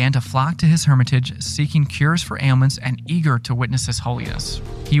again began to flock to his hermitage, seeking cures for ailments and eager to witness his holiness.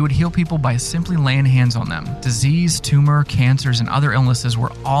 He would heal people by simply laying hands on them. Disease, tumor, cancers, and other illnesses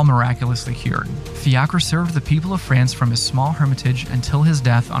were all miraculously cured. Fiacre served the people of France from his small hermitage until his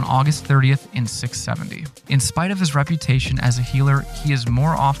death on August 30th in 670. In spite of his reputation as a healer, he is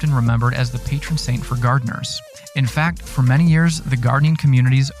more often remembered as the patron saint for gardeners. In fact, for many years, the gardening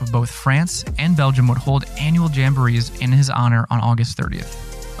communities of both France and Belgium would hold annual jamborees in his honor on August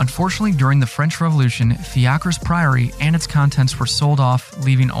 30th. Unfortunately, during the French Revolution, Fiacre's priory and its contents were sold off,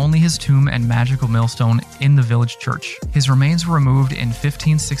 leaving only his tomb and magical millstone in the village church. His remains were removed in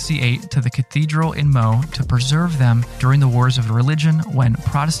 1568 to the cathedral in Meaux to preserve them during the Wars of Religion when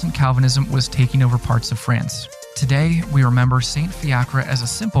Protestant Calvinism was taking over parts of France. Today, we remember Saint Fiacre as a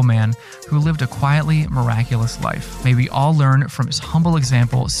simple man who lived a quietly miraculous life. May we all learn from his humble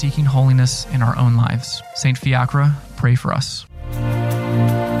example, seeking holiness in our own lives. Saint Fiacre, pray for us.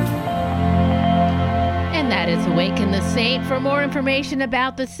 And that is Awaken the Saint. For more information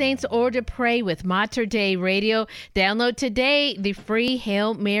about the saints or to pray with Mater Dei Radio, download today the free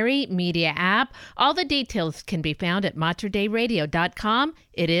Hail Mary Media app. All the details can be found at materdeiradio.com.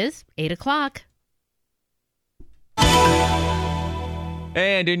 It is 8 o'clock.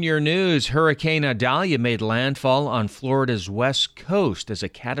 And in your news, Hurricane Idalia made landfall on Florida's west coast as a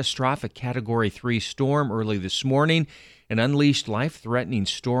catastrophic Category 3 storm early this morning and unleashed life-threatening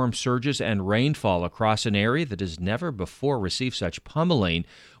storm surges and rainfall across an area that has never before received such pummeling.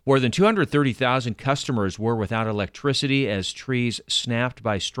 More than 230,000 customers were without electricity as trees snapped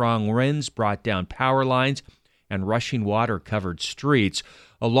by strong winds brought down power lines and rushing water covered streets.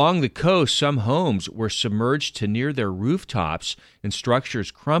 Along the coast, some homes were submerged to near their rooftops and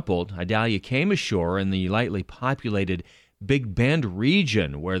structures crumpled. Idalia came ashore in the lightly populated Big Bend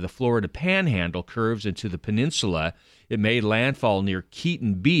region where the Florida Panhandle curves into the peninsula. It made landfall near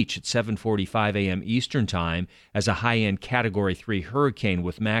Keaton Beach at 7:45 a.m. Eastern Time as a high-end Category 3 hurricane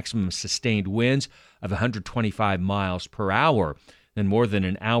with maximum sustained winds of 125 miles per hour. Then more than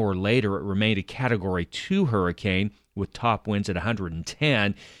an hour later, it remained a Category 2 hurricane with top winds at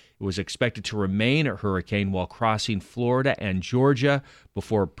 110. It was expected to remain a hurricane while crossing Florida and Georgia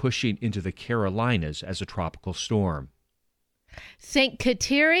before pushing into the Carolinas as a tropical storm. St.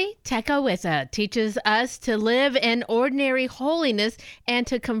 Kateri Tekakwitha teaches us to live in ordinary holiness and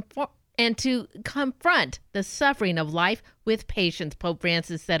to confront the suffering of life with patience, Pope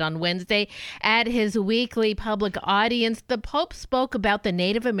Francis said on Wednesday at his weekly public audience. The Pope spoke about the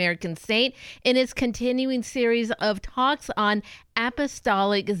Native American saint in his continuing series of talks on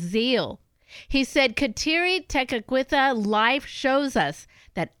apostolic zeal. He said, Kateri Tekakwitha life shows us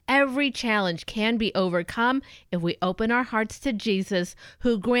that every challenge can be overcome if we open our hearts to Jesus,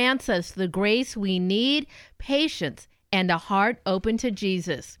 who grants us the grace we need, patience, and a heart open to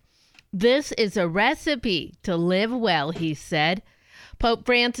Jesus. This is a recipe to live well, he said. Pope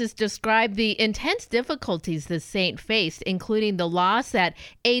Francis described the intense difficulties the saint faced, including the loss at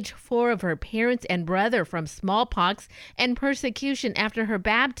age 4 of her parents and brother from smallpox and persecution after her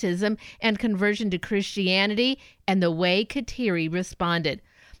baptism and conversion to Christianity, and the way Kateri responded.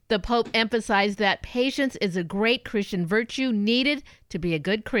 The Pope emphasized that patience is a great Christian virtue needed to be a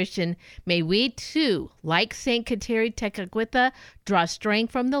good Christian. May we, too, like St. Kateri Tekakwitha, draw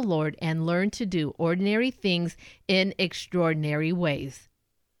strength from the Lord and learn to do ordinary things in extraordinary ways.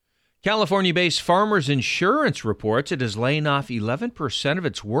 California-based Farmers Insurance reports it is laying off 11% of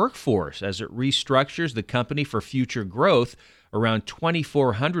its workforce as it restructures the company for future growth. Around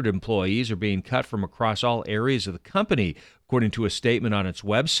 2,400 employees are being cut from across all areas of the company, according to a statement on its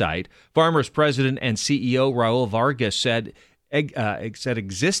website. Farmers President and CEO Raul Vargas said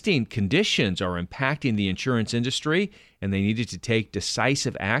existing conditions are impacting the insurance industry, and they needed to take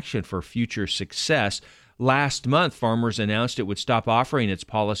decisive action for future success. Last month, Farmers announced it would stop offering its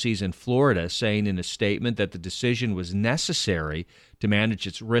policies in Florida, saying in a statement that the decision was necessary to manage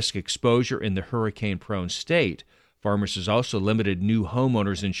its risk exposure in the hurricane-prone state. Farmers has also limited new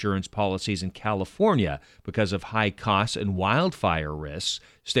homeowners insurance policies in California because of high costs and wildfire risks.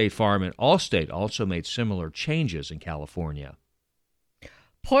 State Farm and Allstate also made similar changes in California.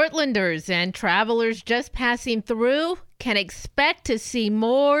 Portlanders and travelers just passing through can expect to see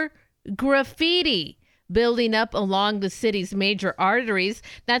more graffiti building up along the city's major arteries.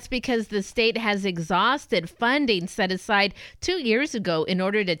 That's because the state has exhausted funding set aside 2 years ago in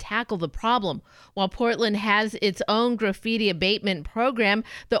order to tackle the problem. While Portland has its own graffiti abatement program,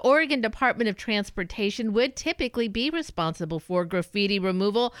 the Oregon Department of Transportation would typically be responsible for graffiti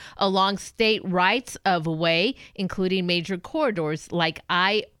removal along state rights of way, including major corridors like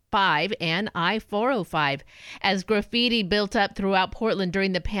I-5 and I-405. As graffiti built up throughout Portland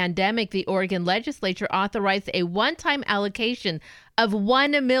during the pandemic, the Oregon legislature authorized a one-time allocation of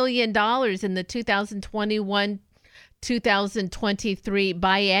 $1 million in the 2021-2023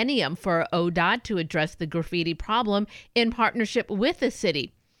 biennium for ODOT to address the graffiti problem in partnership with the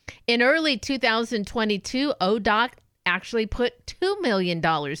city. In early 2022, ODOT actually put $2 million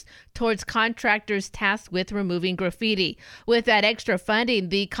towards contractors tasked with removing graffiti. With that extra funding,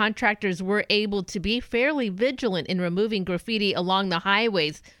 the contractors were able to be fairly vigilant in removing graffiti along the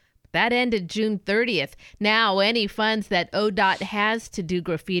highways. That ended June 30th. Now, any funds that ODOT has to do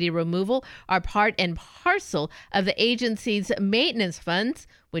graffiti removal are part and parcel of the agency's maintenance funds,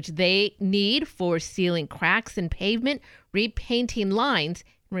 which they need for sealing cracks in pavement, repainting lines,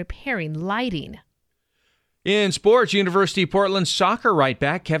 and repairing lighting. In sports, University of Portland soccer right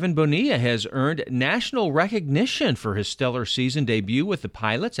back Kevin Bonilla has earned national recognition for his stellar season debut with the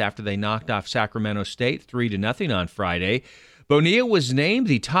Pilots after they knocked off Sacramento State 3-0 on Friday. Bonilla was named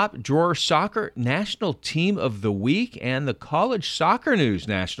the top drawer soccer national team of the week and the College Soccer News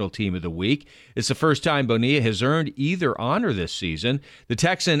national team of the week. It's the first time Bonilla has earned either honor this season. The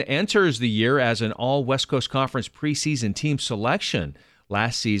Texan enters the year as an all West Coast Conference preseason team selection.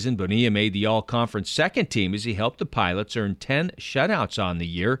 Last season, Bonilla made the all-conference second team as he helped the Pilots earn 10 shutouts on the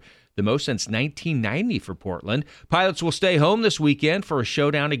year, the most since 1990 for Portland. Pilots will stay home this weekend for a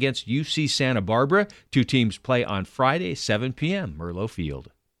showdown against UC Santa Barbara. Two teams play on Friday, 7 p.m., Merlo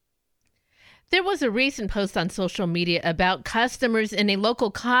Field. There was a recent post on social media about customers in a local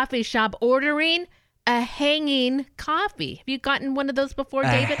coffee shop ordering a hanging coffee. Have you gotten one of those before,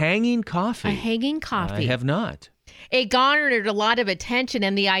 David? A hanging coffee? A hanging coffee. I have not. It garnered a lot of attention,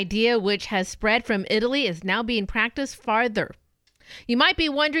 and the idea, which has spread from Italy, is now being practiced farther. You might be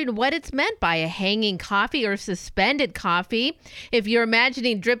wondering what it's meant by a hanging coffee or suspended coffee. If you're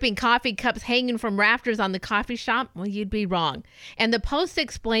imagining dripping coffee cups hanging from rafters on the coffee shop, well, you'd be wrong. And the post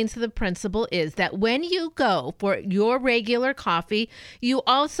explains the principle is that when you go for your regular coffee, you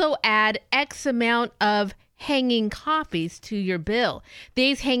also add X amount of hanging coffees to your bill.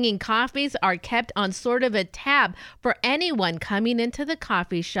 These hanging coffees are kept on sort of a tab for anyone coming into the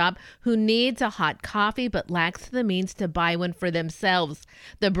coffee shop who needs a hot coffee but lacks the means to buy one for themselves.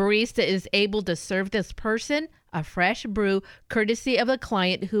 The barista is able to serve this person a fresh brew courtesy of a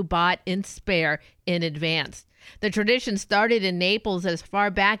client who bought in spare in advance. The tradition started in Naples as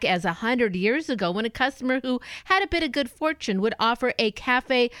far back as 100 years ago when a customer who had a bit of good fortune would offer a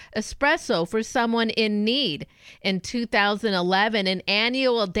cafe espresso for someone in need. In 2011, an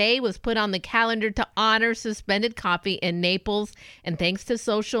annual day was put on the calendar to honor suspended coffee in Naples, and thanks to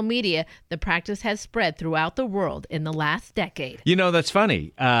social media, the practice has spread throughout the world in the last decade. You know, that's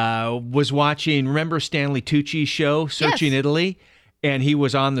funny. Was watching, remember Stanley Tucci's show, Searching Italy? And he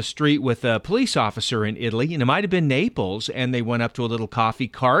was on the street with a police officer in Italy, and it might have been Naples, and they went up to a little coffee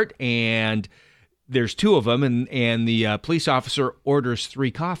cart, and there's two of them, and the police officer orders 3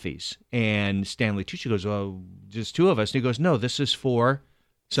 coffees. And Stanley Tucci goes, "Oh, just 2 of us." And he goes, "No, this is for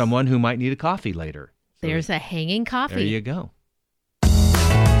someone who might need a coffee later." So there's a hanging coffee. There you go.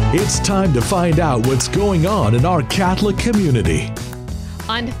 It's time to find out what's going on in our Catholic community.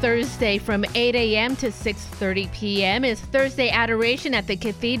 On Thursday from 8 a.m. to 6:30 p.m. is Thursday Adoration at the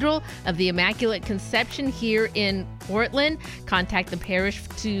Cathedral of the Immaculate Conception here in Portland. Contact the parish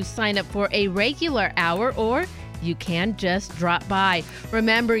to sign up for a regular hour, or you can just drop by.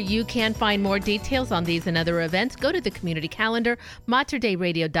 Remember, you can find more details on these and other events. Go to the community calendar,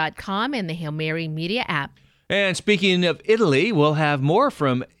 materdeiradio.com, and the Hail Mary Media app. And speaking of Italy, we'll have more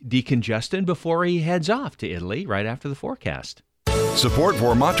from Deacon Justin before he heads off to Italy right after the forecast. Support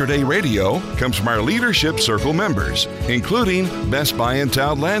for Mater Dei Radio comes from our Leadership Circle members, including Best Buy in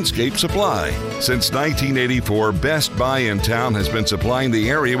Town Landscape Supply. Since 1984, Best Buy in Town has been supplying the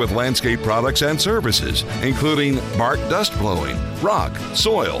area with landscape products and services, including bark dust blowing, rock,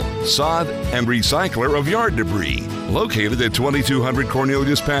 soil, sod, and recycler of yard debris. Located at 2200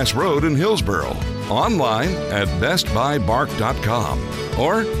 Cornelius Pass Road in Hillsboro. Online at bestbuybark.com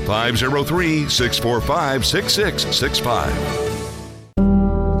or 503-645-6665.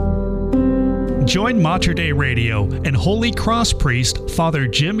 Join Mater Dei Radio and Holy Cross priest Father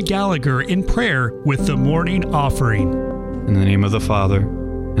Jim Gallagher in prayer with the morning offering. In the name of the Father,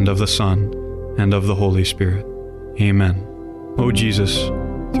 and of the Son, and of the Holy Spirit. Amen. O Jesus,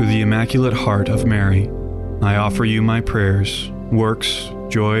 through the Immaculate Heart of Mary, I offer you my prayers, works,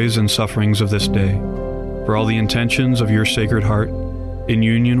 joys, and sufferings of this day, for all the intentions of your Sacred Heart, in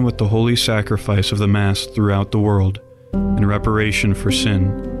union with the holy sacrifice of the Mass throughout the world, in reparation for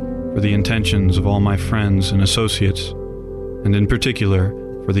sin, for the intentions of all my friends and associates, and in particular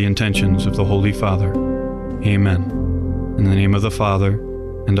for the intentions of the Holy Father. Amen. In the name of the Father,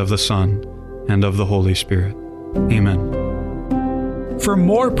 and of the Son, and of the Holy Spirit. Amen. For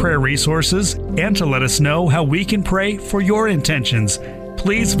more prayer resources and to let us know how we can pray for your intentions,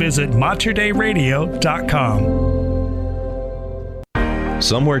 please visit materdeiradio.com.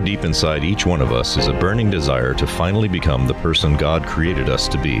 Somewhere deep inside each one of us is a burning desire to finally become the person God created us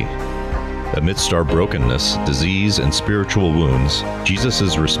to be. Amidst our brokenness, disease, and spiritual wounds, Jesus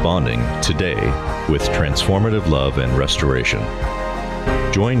is responding today with transformative love and restoration.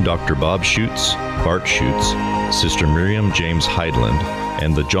 Join Dr. Bob Schutz, Bart Schutz, Sister Miriam James Heidland,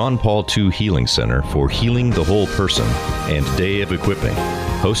 and the John Paul II Healing Center for Healing the Whole Person and Day of Equipping,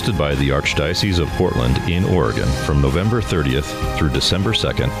 hosted by the Archdiocese of Portland in Oregon from November 30th through December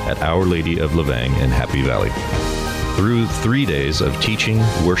 2nd at Our Lady of Lavang in Happy Valley. Through 3 days of teaching,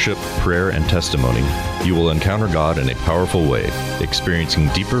 worship, prayer, and testimony, you will encounter God in a powerful way, experiencing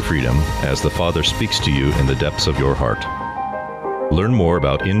deeper freedom as the Father speaks to you in the depths of your heart. Learn more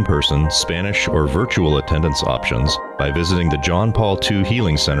about in-person, Spanish, or virtual attendance options by visiting the John Paul II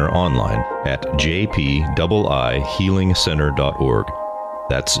Healing Center online at jpiihealingcenter.org.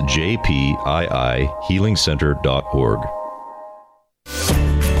 That's jpiihealingcenter.org.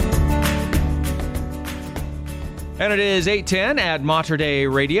 And it is 8:10 at Mater Dei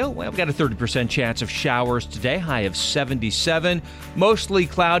Radio. Well, we've got a 30% chance of showers today, high of 77. Mostly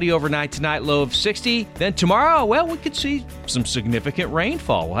cloudy overnight tonight, low of 60. Then tomorrow, well, we could see some significant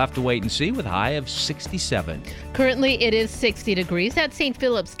rainfall. We'll have to wait and see with a high of 67. Currently, it is 60 degrees at St.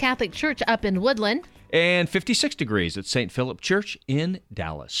 Philip's Catholic Church up in Woodland. And 56 degrees at St. Philip Church in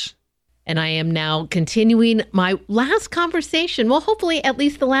Dallas. And I am now continuing my last conversation. Well, hopefully at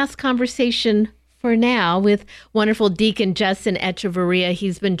least the last conversation for now with wonderful Deacon Justin Echeverria.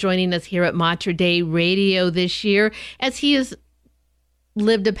 He's been joining us here at Mater Dei Radio this year as he has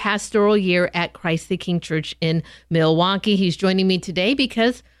lived a pastoral year at Christ the King Church in Milwaukee. He's joining me today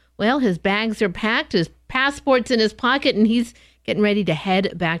because, well, his bags are packed, his passport's in his pocket, and he's getting ready to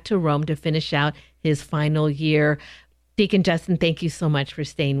head back to Rome to finish out his final year. Deacon Justin, thank you so much for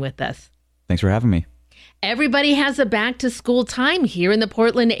staying with us. Thanks for having me. Everybody has a back to school time here in the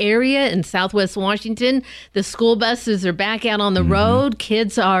Portland area in Southwest Washington. The school buses are back out on the road.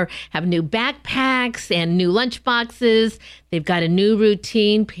 Kids have new backpacks and new lunch boxes. They've got a new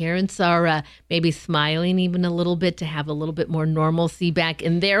routine. Parents are maybe smiling even a little bit to have a little bit more normalcy back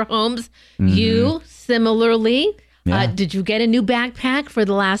in their homes. You, similarly, did you get a new backpack for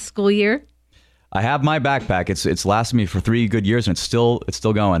the last school year? I have my backpack. It's lasted me for 3 good years, and it's still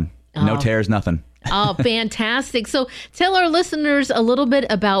going. No tears, nothing. Oh, fantastic. So tell our listeners a little bit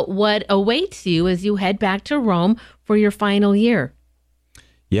about what awaits you as you head back to Rome for your final year.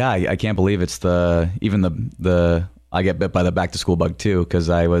 Yeah, I can't believe it's I get bit by the back to school bug too, because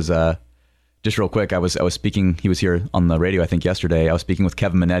I was, just real quick, I was speaking, he was here on the radio, I think yesterday. I was speaking with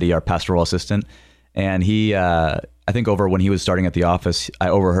Kevin Minetti, our pastoral assistant, and he, I think over when he was starting at the office, I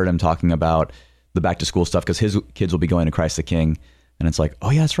overheard him talking about the back to school stuff because his kids will be going to Christ the King. And it's like, oh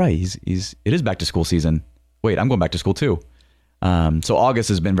yeah, that's right. It is back to school season. Wait, I'm going back to school too. So August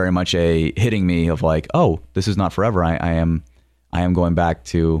has been very much a hitting me of like, oh, this is not forever. I am going back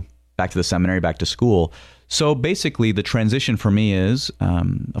to the seminary, back to school. So basically the transition for me is,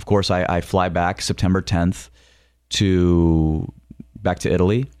 of course, I fly back September 10th back to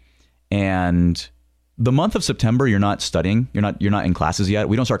Italy. And the month of September, you're not studying. You're not in classes yet.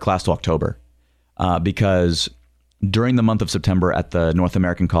 We don't start class till October because during the month of September at the North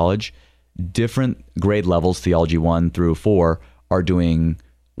American College, different grade levels, theology 1 through 4, are doing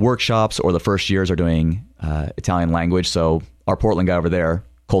workshops, or the first years are doing Italian language. So our Portland guy over there,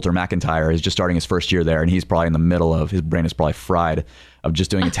 Coulter McIntyre, is just starting his first year there, and he's probably in the middle of, his brain is probably fried of just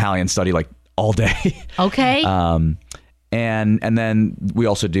doing Italian study like all day. Okay. And then we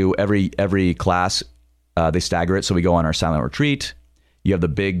also do every class, they stagger it. So we go on our silent retreat. You have the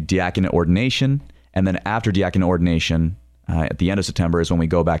big diaconate ordination. And then after diaconate ordination, at the end of September is when we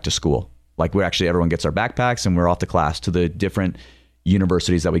go back to school. Like everyone gets our backpacks and we're off to class to the different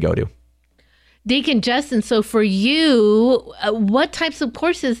universities that we go to. Deacon Justin, so for you, what types of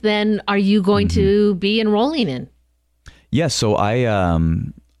courses then are you going to be enrolling in? Yes, so I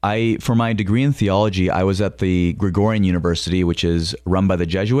for my degree in theology, I was at the Gregorian University, which is run by the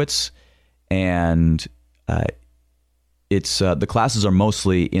Jesuits, and it's the classes are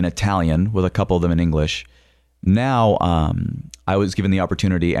mostly in Italian with a couple of them in English. Now, I was given the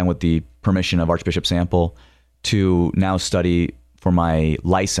opportunity, and with the permission of Archbishop Sample, to now study for my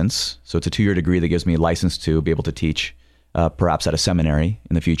license. So it's a 2-year degree that gives me a license to be able to teach, perhaps at a seminary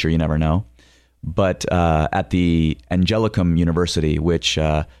in the future. You never know. But at the Angelicum University, which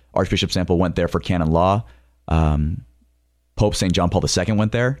Archbishop Sample went there for canon law, Pope St. John Paul II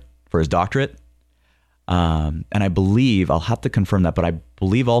went there for his doctorate. And I believe, I'll have to confirm that, but I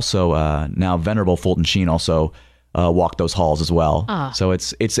believe also now Venerable Fulton Sheen also walked those halls as well. So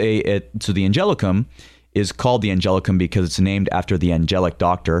so the Angelicum is called the Angelicum because it's named after the angelic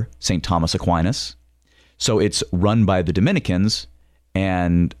doctor, St. Thomas Aquinas. So it's run by the Dominicans,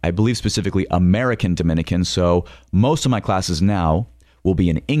 and I believe specifically American Dominicans. So most of my classes now will be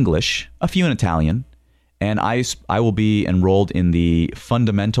in English, a few in Italian, and I will be enrolled in the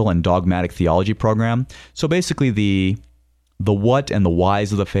Fundamental and Dogmatic Theology program. So basically the what and the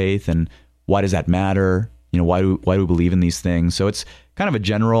whys of the faith, and why does that matter? Why do we believe in these things? So it's kind of a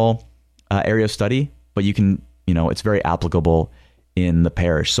general area of study, but you can, it's very applicable in the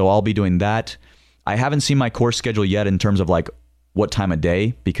parish. So I'll be doing that. I haven't seen my course schedule yet in terms of like what time of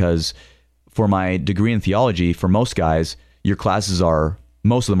day, because for my degree in theology, for most guys, your classes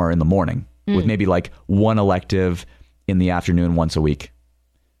most of them are in the morning with maybe like one elective in the afternoon once a week.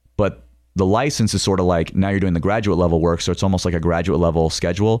 But the license is sort of like, now you're doing the graduate level work. So it's almost like a graduate level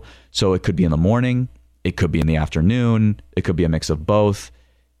schedule. So it could be in the morning, it could be in the afternoon, it could be a mix of both.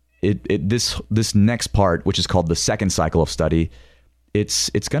 This next part, which is called the second cycle of study, it's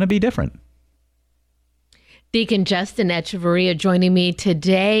going to be different. Deacon Justin Echeverria joining me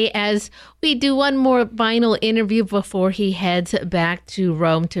today as we do one more final interview before he heads back to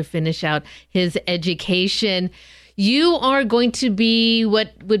Rome to finish out his education. You are going to be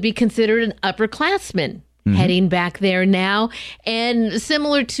what would be considered an upperclassman heading back there now. And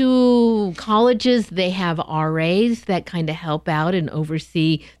similar to colleges, they have RAs that kind of help out and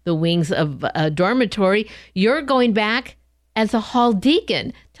oversee the wings of a dormitory. You're going back as a hall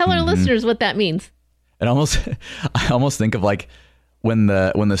deacon. Tell our listeners what that means. I almost think of like when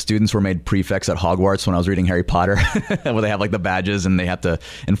the students were made prefects at Hogwarts when I was reading Harry Potter, where they have like the badges and they have to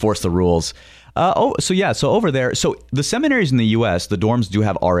enforce the rules. So over there, so the seminaries in the U.S., the dorms do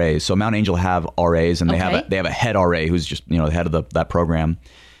have RAs. So Mount Angel have RAs, and they have a head RA who's just the head of that program.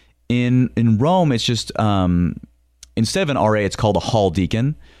 In Rome, it's just instead of an RA, it's called a hall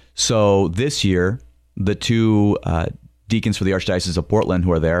deacon. So this year, the two deacons for the Archdiocese of Portland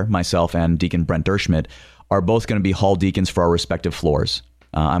who are there, myself and Deacon Brent Derschmidt, are both going to be hall deacons for our respective floors.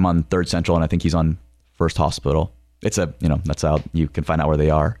 I'm on 3rd Central, and I think he's on 1st Hospital. It's that's how you can find out where they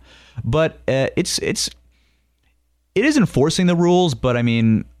are. But it is enforcing the rules, but I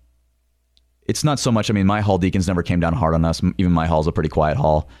mean, it's not so much. I mean, my hall deacons never came down hard on us. Even my hall's a pretty quiet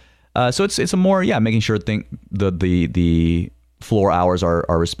hall. So it's a more, making sure the floor hours are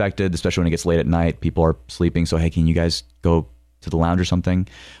respected, especially when it gets late at night. People are sleeping. So, hey, can you guys go to the lounge or something?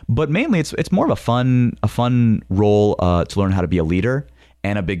 But mainly it's more of a fun role to learn how to be a leader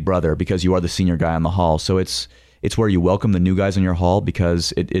and a big brother, because you are the senior guy on the hall. So it's where you welcome the new guys in your hall,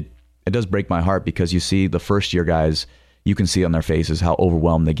 because it does break my heart, because you see the first year guys, you can see on their faces how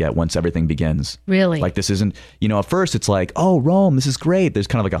overwhelmed they get once everything begins. Really? Like this isn't, at first it's like, oh, Rome, this is great. There's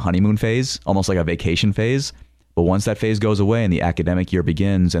kind of like a honeymoon phase, almost like a vacation phase. But once that phase goes away and the academic year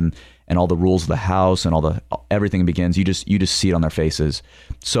begins and all the rules of the house and everything begins, you just see it on their faces.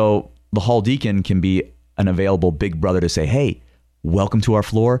 So the hall deacon can be an available big brother to say, hey, welcome to our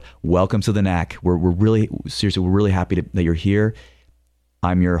floor. Welcome to the NAC. We're really happy that you're here.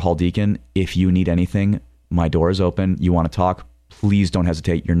 I'm your hall deacon. If you need anything, my door is open. You want to talk, please don't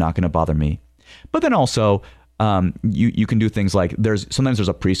hesitate. You're not going to bother me. But then also, you can do things like sometimes there's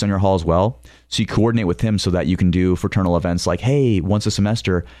a priest on your hall as well. So you coordinate with him so that you can do fraternal events like, hey, once a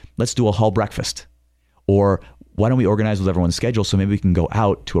semester, let's do a hall breakfast. Or why don't we organize with everyone's schedule so maybe we can go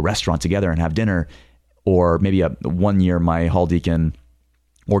out to a restaurant together and have dinner. Or maybe one year my hall deacon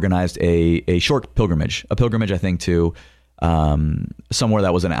organized a short pilgrimage, I think, to somewhere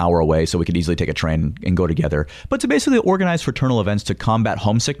that was an hour away, so we could easily take a train and go together. But to basically organize fraternal events to combat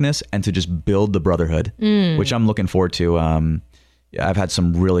homesickness and to just build the brotherhood, which I'm looking forward to. I've had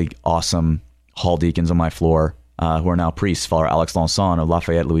some really awesome hall deacons on my floor who are now priests. Father Alex Lanson of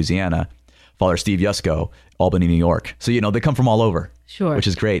Lafayette, Louisiana. Father Steve Yusko, Albany, New York. So, they come from all over, sure, which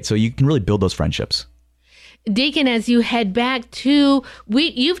is great. So you can really build those friendships. Deacon, as you head back to,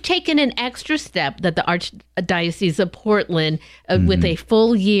 you've taken an extra step that the Archdiocese of Portland with a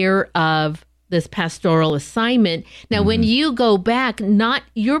full year of this pastoral assignment. Now, when you go back, not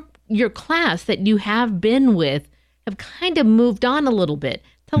your class that you have been with have kind of moved on a little bit.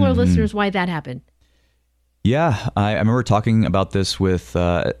 Tell our listeners why that happened. Yeah, I remember talking about this with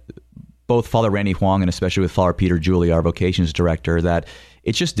both Father Randy Huang and especially with Father Peter Julie, our vocations director, that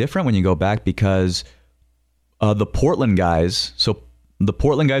it's just different when you go back, because the Portland guys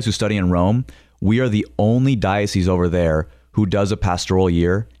who study in Rome, we are the only diocese over there who does a pastoral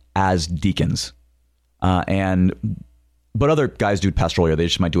year as deacons. But other guys do pastoral year. They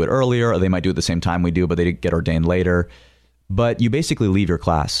just might do it earlier, or they might do it at the same time we do, but they get ordained later. But you basically leave your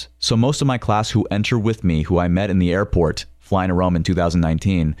class. So most of my class who enter with me, who I met in the airport flying to Rome in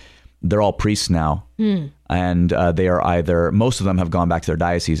 2019, they're all priests now. And they are most of them have gone back to their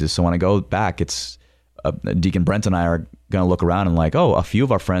dioceses. So when I go back, it's Deacon Brent and I are going to look around and like, oh, a few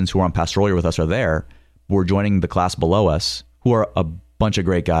of our friends who are on pastoral year with us are there. We're joining the class below us, who are a bunch of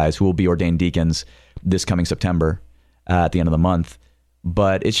great guys who will be ordained deacons this coming September at the end of the month.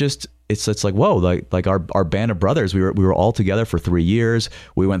 But it's like, whoa, like our band of brothers, we were all together for 3 years.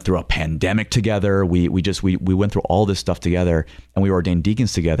 We went through a pandemic together. We went through all this stuff together, and we were ordained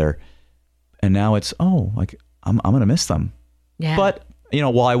deacons together. And now it's, like I'm going to miss them. Yeah. But,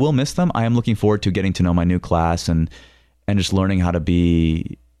 while I will miss them, I am looking forward to getting to know my new class and just learning how to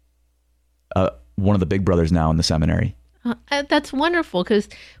be one of the big brothers now in the seminary. That's wonderful, because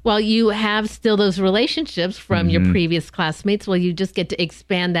while you have still those relationships from your previous classmates, you just get to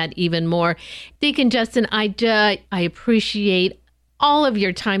expand that even more. Deacon Justin, I appreciate all of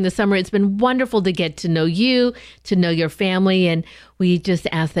your time this summer. It's been wonderful to get to know you, to know your family, and we just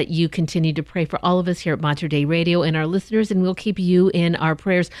ask that you continue to pray for all of us here at Mater Dei Radio and our listeners, and we'll keep you in our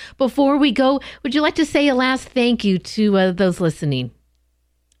prayers. Before we go, would you like to say a last thank you to those listening?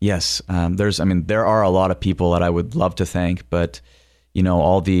 Yes, there are a lot of people that I would love to thank, but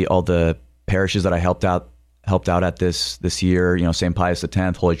all the parishes that I helped out at this year, St. Pius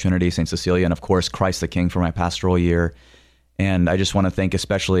X, Holy Trinity, St. Cecilia, and of course Christ the King for my pastoral year. And I just want to thank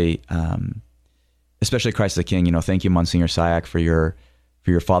especially Christ the King. Thank you, Monsignor Sayak, for your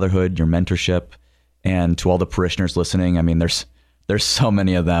fatherhood, your mentorship, and to all the parishioners listening. I mean, there's so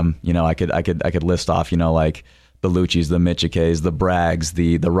many of them. I could list off. Like the Luccis, the Michikes, the Braggs,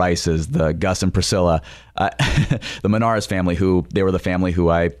 the Rices, the Gus and Priscilla, the Menares family, they were the family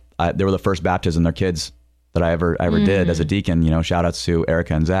they were the first baptism their kids that I ever did as a deacon. Shout outs to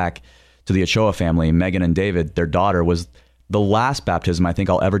Erica and Zach. To the Ochoa family, Megan and David, their daughter was the last baptism I think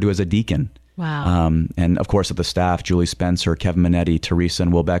I'll ever do as a deacon. Wow. And of course at the staff, Julie Spencer, Kevin Minetti, Teresa,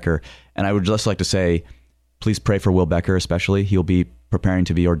 and Will Becker. And I would just like to say, please pray for Will Becker especially. He'll be preparing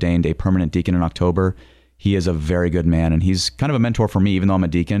to be ordained a permanent deacon in October. He is a very good man, and he's kind of a mentor for me. Even though I'm a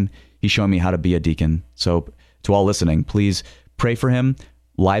deacon, he's showing me how to be a deacon. So to all listening, please pray for him.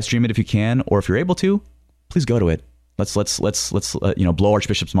 Live stream it if you can, or if you're able to, please go to it. Let's blow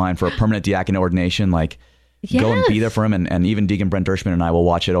Archbishop's mind for a permanent diaconate ordination. Yes. Go and be there for him, and even Deacon Brent Dershman and I will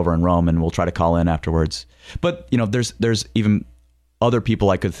watch it over in Rome, and we'll try to call in afterwards. But there's even other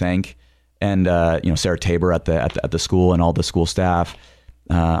people I could thank, and Sarah Tabor at the school and all the school staff.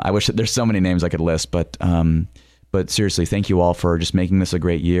 I wish that there's so many names I could list, but seriously, thank you all for just making this a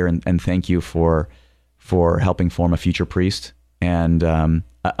great year, and thank you for helping form a future priest. And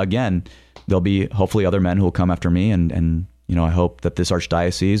again, there'll be hopefully other men who will come after me, and I hope that this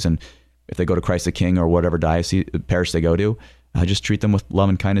archdiocese, and if they go to Christ the King or whatever parish they go to, just treat them with love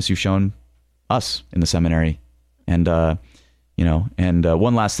and kindness you've shown us in the seminary. And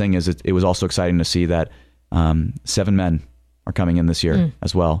one last thing is it was also exciting to see that 7 men are coming in this year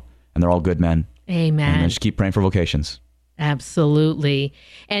as well, and they're all good men. Amen. And just keep praying for vocations. Absolutely.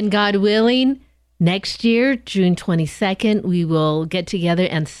 And God willing, next year, June 22nd, we will get together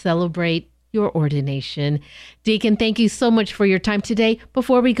and celebrate your ordination. Deacon, thank you so much for your time today.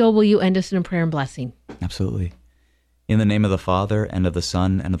 Before we go, will you end us in a prayer and blessing? Absolutely. In the name of the Father, and of the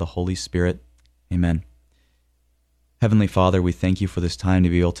Son, and of the Holy Spirit. Amen. Heavenly Father, we thank you for this time to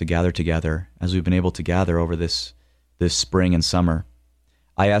be able to gather together as we've been able to gather over this spring and summer.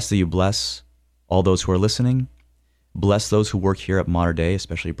 I ask that you bless all those who are listening, bless those who work here at Mater Dei,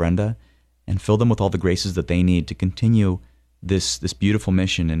 especially Brenda, and fill them with all the graces that they need to continue this beautiful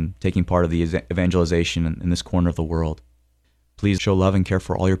mission and taking part of the evangelization in this corner of the world. Please show love and care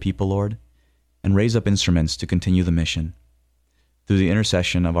for all your people, Lord, and raise up instruments to continue the mission. Through the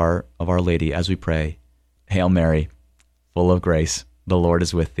intercession of Our Lady, as we pray, Hail Mary, full of grace, the Lord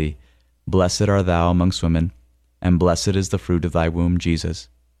is with thee. Blessed art thou amongst women, and blessed is the fruit of thy womb, Jesus.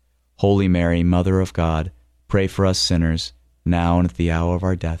 Holy Mary, Mother of God, pray for us sinners, now and at the hour of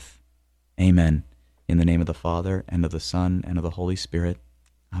our death. Amen. In the name of the Father, and of the Son, and of the Holy Spirit.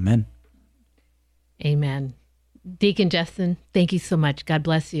 Amen. Amen. Deacon Justin, thank you so much. God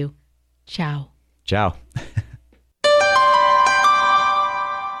bless you. Ciao. Ciao.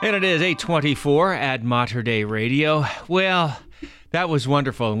 And it is 8:24 at Mater Dei Radio. Well, that was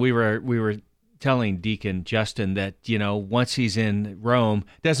wonderful. And we were telling Deacon Justin that, once he's in Rome,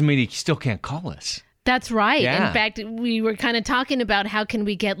 doesn't mean he still can't call us. That's right. Yeah. In fact, we were kind of talking about how can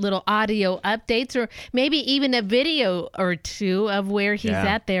we get little audio updates or maybe even a video or two of where he's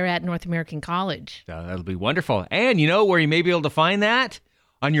at there at North American College. That'll be wonderful. And where you may be able to find that?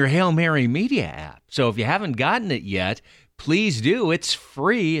 On your Hail Mary Media app. So if you haven't gotten it yet, please do. It's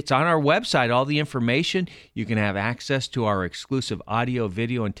free. It's on our website, all the information. You can have access to our exclusive audio,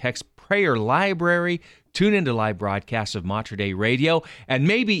 video, and text prayer library. Tune into live broadcasts of Mater Dei Radio, and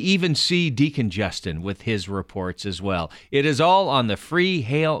maybe even see Deacon Justin with his reports as well. It is all on the free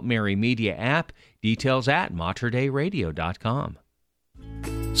Hail Mary Media app. Details at materdeiradio.com.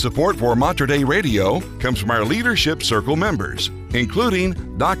 Support for Mater Dei Radio comes from our Leadership Circle members,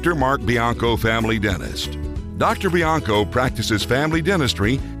 including Dr. Mark Bianco, family dentist. Dr. Bianco practices family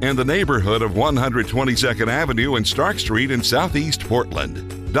dentistry in the neighborhood of 122nd Avenue and Stark Street in Southeast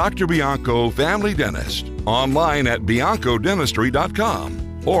Portland. Dr. Bianco, family dentist, online at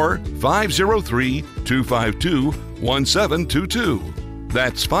biancodentistry.com or 503-252-1722.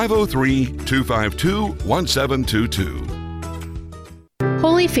 That's 503-252-1722.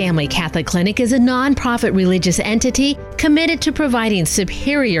 Holy Family Catholic Clinic is a nonprofit religious entity committed to providing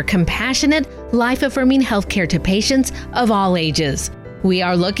superior, compassionate, life-affirming healthcare to patients of all ages. We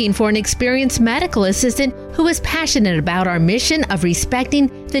are looking for an experienced medical assistant who is passionate about our mission of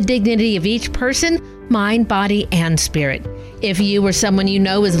respecting the dignity of each person, mind, body, and spirit. If you or someone you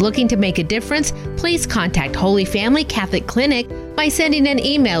know is looking to make a difference, please contact Holy Family Catholic Clinic by sending an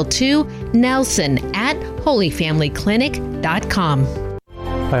email to nelson@holyfamilyclinic.com.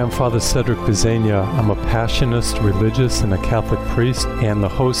 Hi, I'm Father Cedric Bizania. I'm a Passionist, religious, and a Catholic priest, and the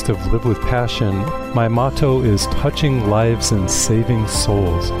host of Live with Passion. My motto is touching lives and saving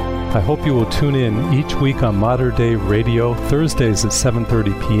souls. I hope you will tune in each week on Mater Dei Radio, Thursdays at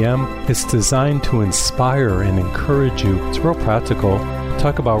 7:30 p.m. It's designed to inspire and encourage you. It's real practical.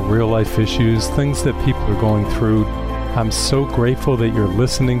 Talk about real-life issues, things that people are going through. I'm so grateful that you're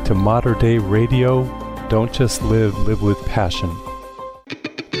listening to Mater Dei Radio. Don't just live with passion.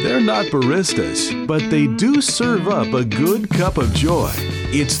 They're not baristas, but they do serve up a good cup of joy.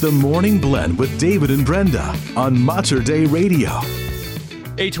 It's the Morning Blend with David and Brenda on Mater Dei Radio.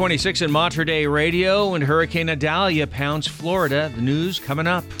 826 in Mater Dei Radio, and Hurricane Idalia pounds Florida. The news coming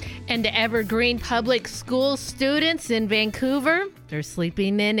up. And Evergreen Public School students in Vancouver, they're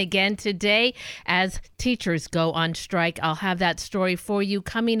sleeping in again today as teachers go on strike. I'll have that story for you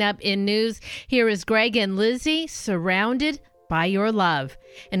coming up in news. Here is Greg and Lizzie, Surrounded by Your Love.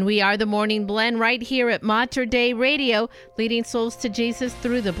 And we are the Morning Blend right here at Mater Dei Radio, leading souls to Jesus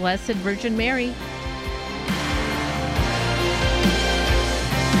through the Blessed Virgin Mary.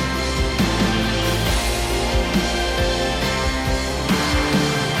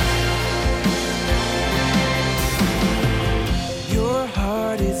 Your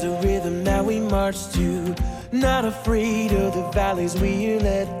heart is a rhythm that we march to, not afraid of the valleys we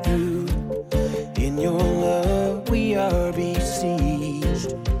led through. In your love we are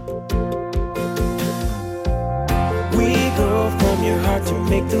besieged. We go from your heart to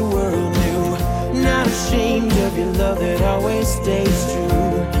make the world new, not ashamed of your love that always stays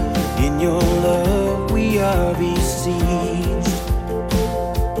true. In your love we are besieged.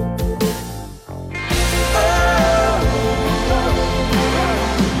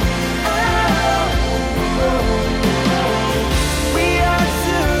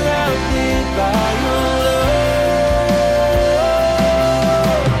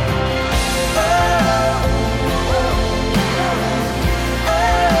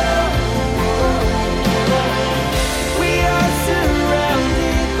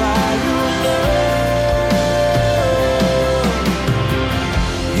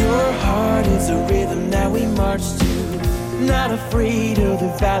 Not afraid of the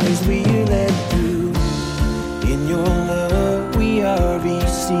valleys we led through. In your love we are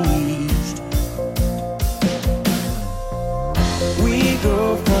besieged. We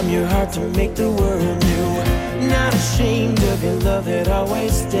go from your heart to make the world new, not ashamed of your love that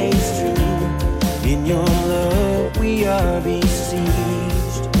always stays true. In your love we are besieged.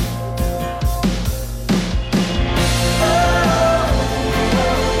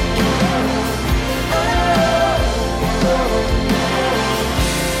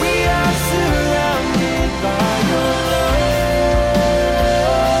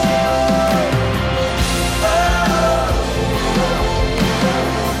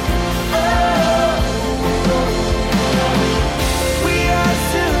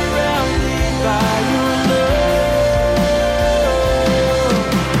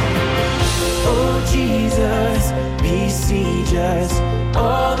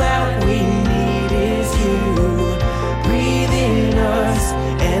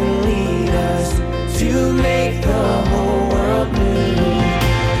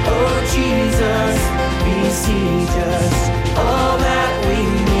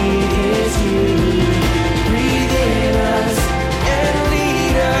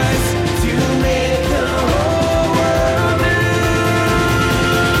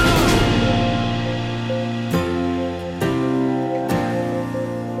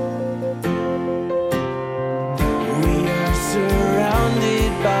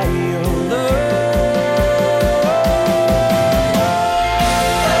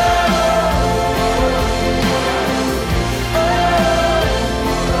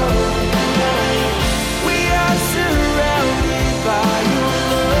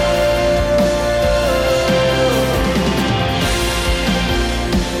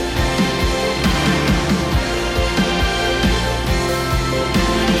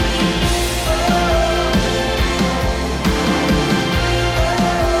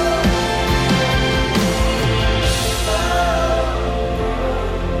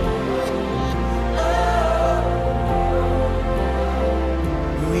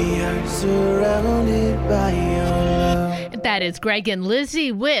 That is Greg and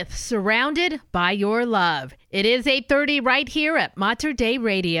Lizzie with Surrounded by Your Love. It is 8:30 right here at Mater Dei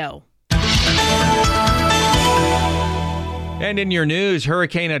Radio. And in your news,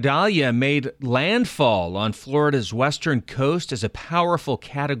 Hurricane Idalia made landfall on Florida's western coast as a powerful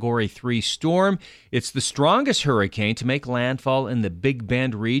Category 3 storm. It's the strongest hurricane to make landfall in the Big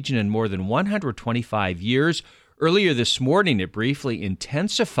Bend region in more than 125 years. Earlier this morning, it briefly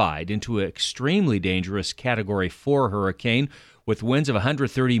intensified into an extremely dangerous Category 4 hurricane with winds of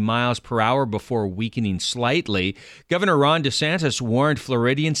 130 miles per hour before weakening slightly. Governor Ron DeSantis warned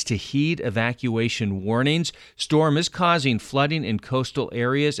Floridians to heed evacuation warnings. Storm is causing flooding in coastal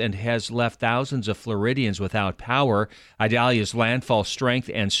areas and has left thousands of Floridians without power. Idalia's landfall strength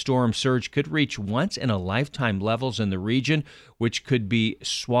and storm surge could reach once-in-a-lifetime levels in the region, which could be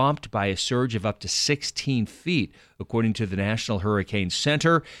swamped by a surge of up to 16 feet, according to the National Hurricane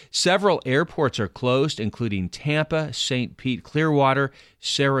Center. Several airports are closed, including Tampa, St. Pete, Clearwater,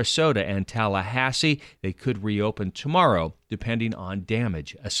 Sarasota, and Tallahassee. They could reopen tomorrow, depending on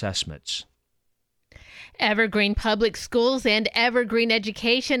damage assessments. Evergreen Public Schools and Evergreen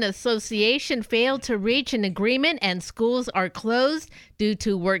Education Association failed to reach an agreement, and schools are closed due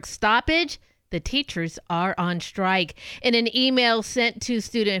to work stoppage. The teachers are on strike. In an email sent to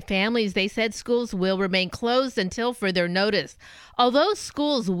student families, they said schools will remain closed until further notice. Although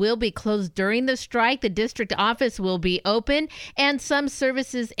schools will be closed during the strike, the district office will be open and some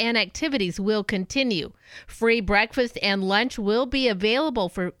services and activities will continue. Free breakfast and lunch will be available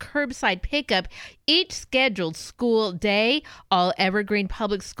for curbside pickup each scheduled school day. All Evergreen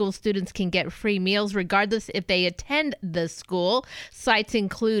Public School students can get free meals regardless if they attend the school. Sites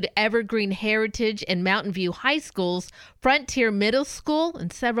include Evergreen Heritage and Mountain View High Schools, Frontier Middle School,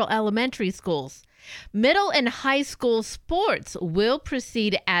 and several elementary schools. Middle and high school sports will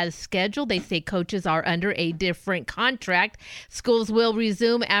proceed as scheduled. They say coaches are under a different contract. Schools will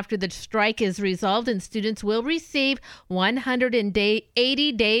resume after the strike is resolved, and students will receive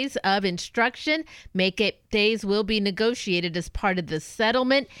 180 days of instruction. Make-up days will be negotiated as part of the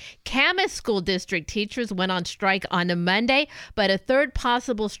settlement. Camas School District teachers went on strike on a Monday, but a third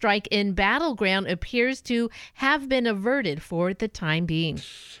possible strike in Battleground appears to have been averted for the time being.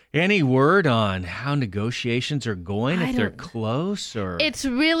 Any word on how negotiations are going, if they're close? Or it's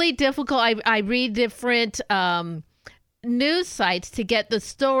really difficult. I read different news sites to get the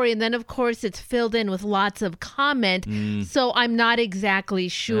story, and then, of course, it's filled in with lots of comment. So I'm not exactly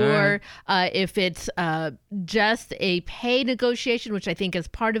sure if it's just a pay negotiation, which I think is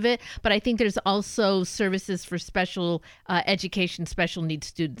part of it, but I think there's also services for special education, special needs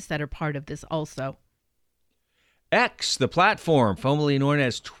students that are part of this also. X, the platform formerly known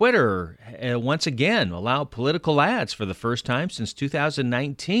as Twitter, once again allowed political ads for the first time since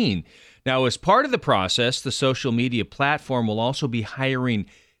 2019. Now, as part of the process, the social media platform will also be hiring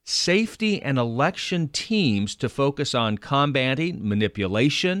safety and election teams to focus on combating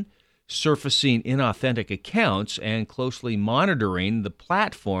manipulation, surfacing inauthentic accounts, and closely monitoring the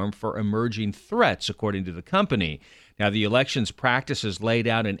platform for emerging threats, according to the company. Now, the elections practices laid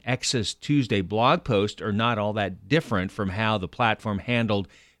out in X's Tuesday blog post are not all that different from how the platform handled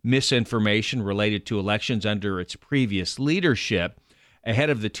misinformation related to elections under its previous leadership. Ahead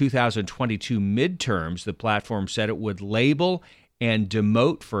of the 2022 midterms, the platform said it would label and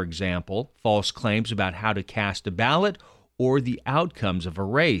demote, for example, false claims about how to cast a ballot or the outcomes of a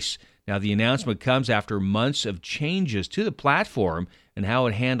race. Now, the announcement comes after months of changes to the platform and how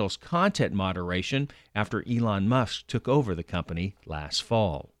it handles content moderation after Elon Musk took over the company last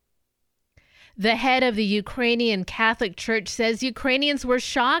fall. The head of the Ukrainian Catholic Church says Ukrainians were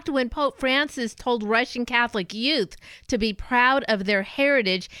shocked when Pope Francis told Russian Catholic youth to be proud of their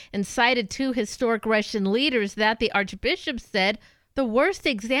heritage and cited two historic Russian leaders that the Archbishop said the worst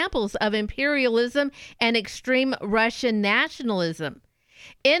examples of imperialism and extreme Russian nationalism.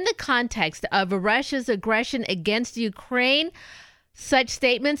 In the context of Russia's aggression against Ukraine, such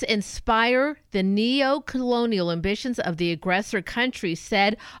statements inspire the neo-colonial ambitions of the aggressor country,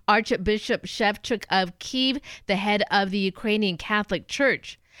 said Archbishop Shevchuk of Kyiv, the head of the Ukrainian Catholic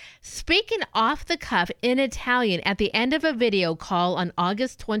Church. Speaking off the cuff in Italian at the end of a video call on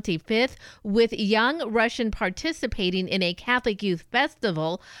August 25th with young Russian participating in a Catholic youth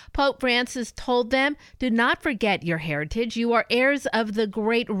festival, Pope Francis told them, "Do not forget your heritage. You are heirs of the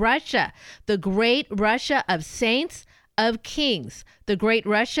great Russia of saints, of kings, the great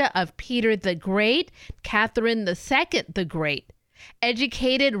Russia of Peter the Great, Catherine II the Great.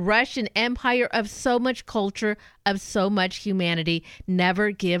 Educated Russian empire of so much culture, of so much humanity.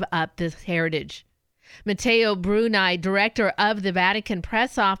 Never give up this heritage." Matteo Bruni, director of the Vatican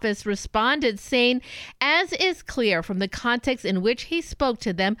Press Office, responded saying, as is clear from the context in which he spoke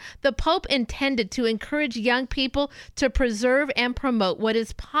to them, the Pope intended to encourage young people to preserve and promote what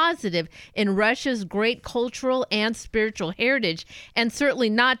is positive in Russia's great cultural and spiritual heritage, and certainly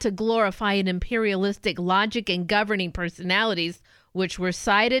not to glorify an imperialistic logic and governing personalities, which were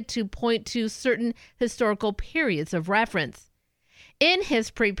cited to point to certain historical periods of reference. In his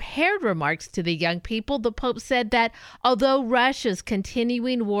prepared remarks to the young people, the Pope said that although Russia's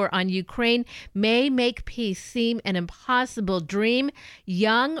continuing war on Ukraine may make peace seem an impossible dream,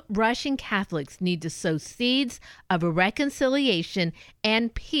 young Russian Catholics need to sow seeds of a reconciliation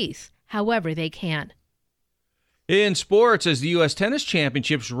and peace however they can. In sports, as the U.S. Tennis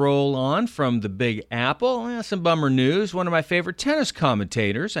Championships roll on from the Big Apple, some bummer news. One of my favorite tennis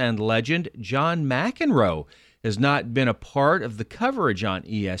commentators and legend, John McEnroe, has not been a part of the coverage on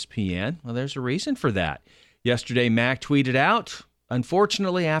ESPN. Well, there's a reason for that. Yesterday, Mac tweeted out,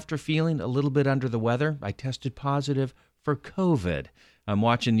 unfortunately, after feeling a little bit under the weather, I tested positive for COVID. I'm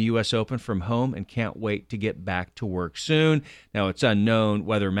watching the U.S. Open from home and can't wait to get back to work soon. Now, it's unknown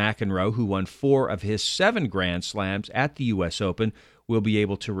whether McEnroe, who won 4 of his 7 Grand Slams at the U.S. Open, will be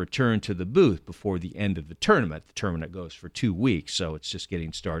able to return to the booth before the end of the tournament. The tournament goes for 2 weeks, so it's just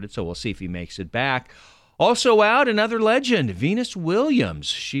getting started, so we'll see if he makes it back. Also out, another legend, Venus Williams.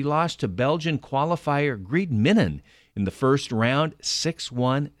 She lost to Belgian qualifier Greet Minnen in the first round,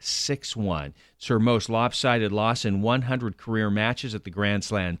 6-1, 6-1. It's her most lopsided loss in 100 career matches at the Grand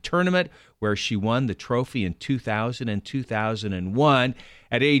Slam tournament, where she won the trophy in 2000 and 2001.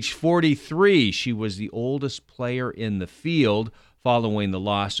 At age 43, she was the oldest player in the field. Following the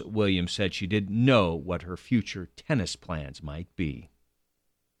loss, Williams said she didn't know what her future tennis plans might be.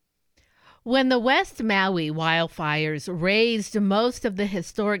 When the West Maui wildfires razed most of the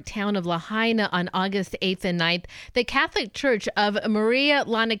historic town of Lahaina on August 8th and 9th, the Catholic Church of Maria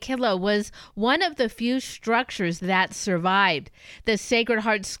Lanakila was one of the few structures that survived. The Sacred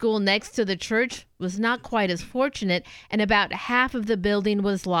Heart School next to the church was not quite as fortunate, and about half of the building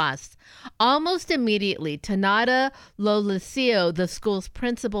was lost. Almost immediately, Tanada Lolesio, the school's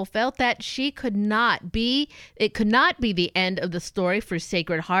principal, felt that it could not be the end of the story for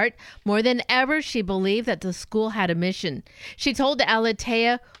Sacred Heart. More than ever, she believed that the school had a mission. She told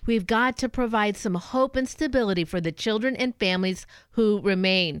Alatea, "We've got to provide some hope and stability for the children and families who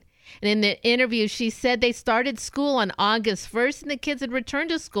remain." And in the interview, she said they started school on August 1st, and the kids had returned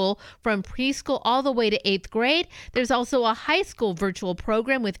to school from preschool all the way to 8th grade. There's also a high school virtual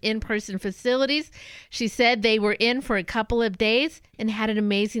program with in-person facilities. She said they were in for a couple of days and had an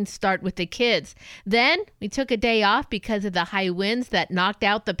amazing start with the kids. Then we took a day off because of the high winds that knocked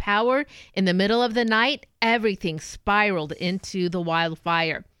out the power. In the middle of the night, everything spiraled into the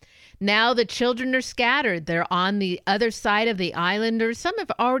wildfire. Now the children are scattered. They're on the other side of the island, or some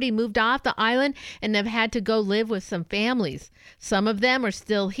have already moved off the island and have had to go live with some families. Some of them are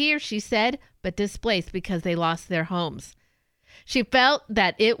still here, she said, but displaced because they lost their homes. She felt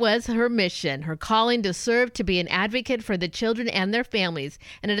that it was her mission, her calling to serve, to be an advocate for the children and their families.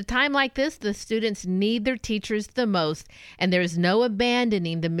 And at a time like this, the students need their teachers the most, and there's no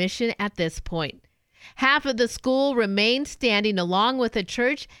abandoning the mission at this point. Half of the school remained standing along with the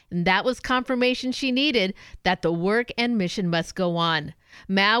church, and that was confirmation she needed that the work and mission must go on.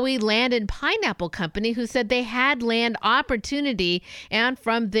 Maui Land and Pineapple Company, who said they had land opportunity, and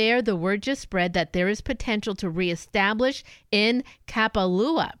from there the word just spread that there is potential to reestablish in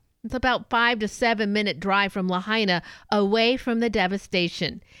Kapalua. It's about 5 to 7 minute drive from Lahaina, away from the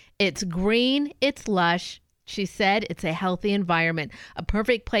devastation. It's green, it's lush. She said it's a healthy environment, a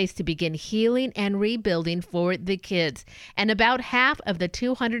perfect place to begin healing and rebuilding for the kids. And about half of the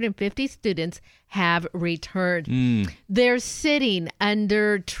 250 students have returned. They're sitting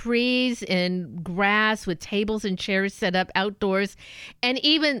under trees and grass with tables and chairs set up outdoors. And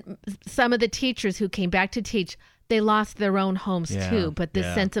even some of the teachers who came back to teach, they lost their own homes too. But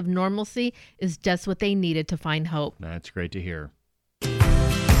this sense of normalcy is just what they needed to find hope. That's great to hear.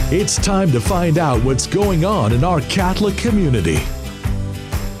 It's time to find out what's going on in our Catholic community.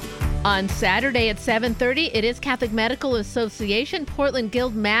 On Saturday at 7:30, it is Catholic Medical Association Portland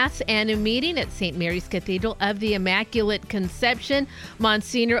Guild Mass and a meeting at St. Mary's Cathedral of the Immaculate Conception.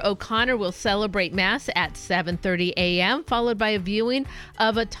 Monsignor O'Connor will celebrate Mass at 7:30 a.m., followed by a viewing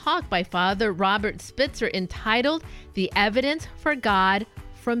of a talk by Father Robert Spitzer entitled "The Evidence for God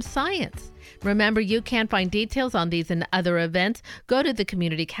from Science." Remember, you can find details on these and other events. Go to the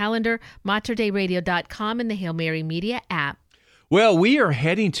community calendar, materdeiradio.com, and the Hail Mary Media app. Well, we are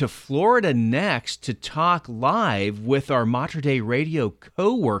heading to Florida next to talk live with our Mater Dei Radio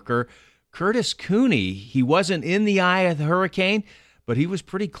co-worker, Curtis Cooney. He wasn't in the eye of the hurricane, but he was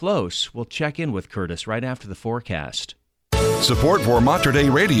pretty close. We'll check in with Curtis right after the forecast. Support for Mater Dei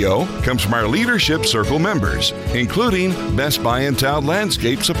Radio comes from our Leadership Circle members, including Best Buy in Town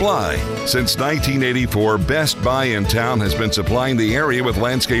Landscape Supply. Since 1984, Best Buy in Town has been supplying the area with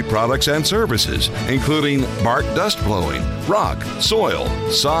landscape products and services, including bark dust blowing, rock, soil,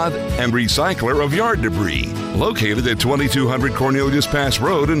 sod, and recycler of yard debris. Located at 2200 Cornelius Pass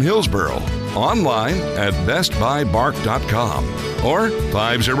Road in Hillsboro. Online at bestbuybark.com or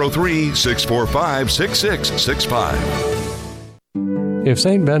 503-645-6665. If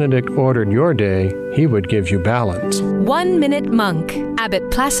St. Benedict ordered your day, he would give you balance. 1 Minute Monk, Abbot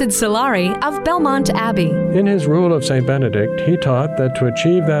Placid Solari of Belmont Abbey. In his Rule of St. Benedict, he taught that to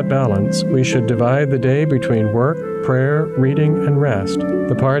achieve that balance, we should divide the day between work, prayer, reading, and rest.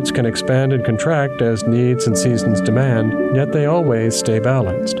 The parts can expand and contract as needs and seasons demand, yet they always stay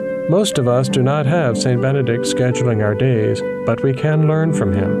balanced. Most of us do not have St. Benedict scheduling our days, but we can learn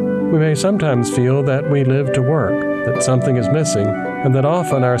from him. We may sometimes feel that we live to work, that something is missing, and that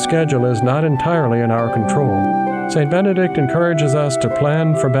often our schedule is not entirely in our control. St. Benedict encourages us to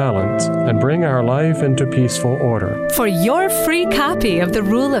plan for balance and bring our life into peaceful order. For your free copy of the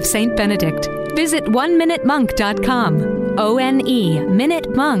Rule of St. Benedict, visit oneminutemonk.com.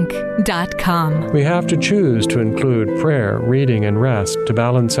 ONEminutemonk.com. We have to choose to include prayer, reading, and rest to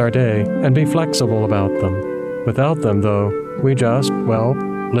balance our day and be flexible about them. Without them, though, we just,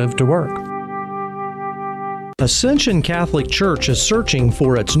 live to work. Ascension Catholic Church is searching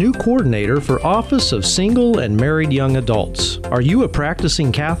for its new coordinator for Office of Single and Married Young Adults. Are you a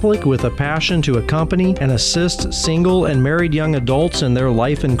practicing Catholic with a passion to accompany and assist single and married young adults in their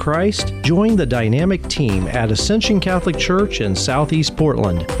life in Christ? Join the dynamic team at Ascension Catholic Church in Southeast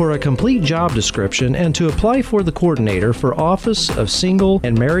Portland. For a complete job description and to apply for the coordinator for Office of Single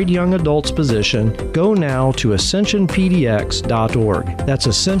and Married Young Adults position, go now to ascensionpdx.org. That's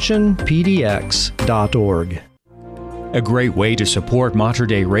ascensionpdx.org. A great way to support Mater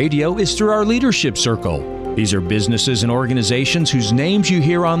Dei Radio is through our Leadership Circle. These are businesses and organizations whose names you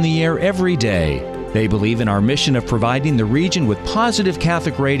hear on the air every day. They believe in our mission of providing the region with positive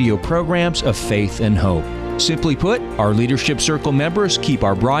Catholic radio programs of faith and hope. Simply put, our Leadership Circle members keep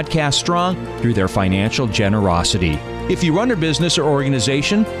our broadcast strong through their financial generosity. If you run a business or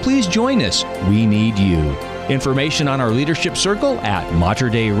organization, please join us. We need you. Information on our Leadership Circle at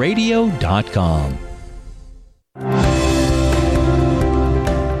materdeiradio.com.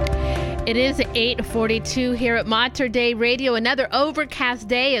 It is 8:42 here at Mater Dei Radio. Another overcast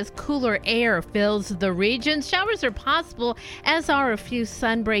day as cooler air fills the region. Showers are possible, as are a few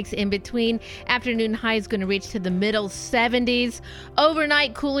sun breaks in between. Afternoon high is going to reach to the middle 70s.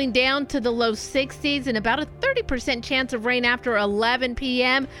 Overnight cooling down to the low 60s and about a 30% chance of rain after 11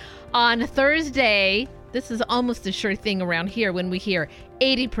 p.m. on Thursday. This is almost a sure thing around here when we hear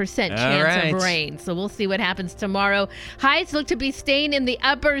 80% chance of rain. So we'll see what happens tomorrow. Highs look to be staying in the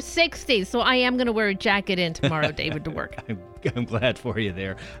upper 60s. So I am going to wear a jacket in tomorrow, David, to work. I'm glad for you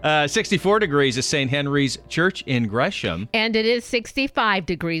there. 64 degrees at St. Henry's Church in Gresham. And it is 65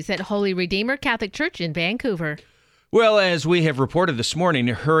 degrees at Holy Redeemer Catholic Church in Vancouver. Well, as we have reported this morning,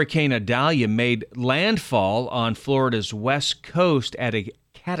 Hurricane Idalia made landfall on Florida's west coast at a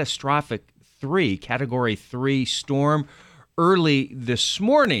catastrophic Category 3 storm early this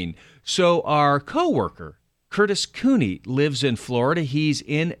morning. So our coworker, Curtis Cooney, lives in Florida. He's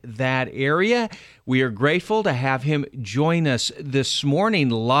in that area. We are grateful to have him join us this morning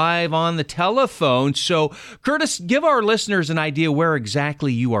live on the telephone. So, Curtis, give our listeners an idea where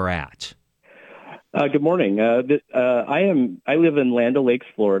exactly you are at. Good morning. I live in Land O'Lakes,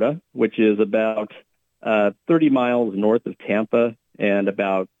 Florida, which is about 30 miles north of Tampa and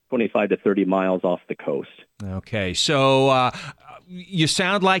about 25 to 30 miles off the coast. Okay, so you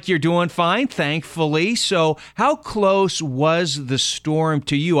sound like you're doing fine, thankfully. So how close was the storm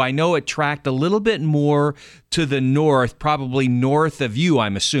to you? I know it tracked a little bit more to the north, probably north of you,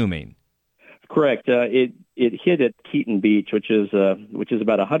 I'm assuming. Correct. It hit at Keaton Beach, which is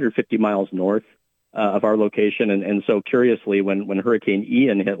about 150 miles north of our location. And so curiously, when Hurricane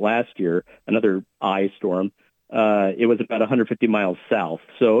Ian hit last year, another I storm, it was about 150 miles south.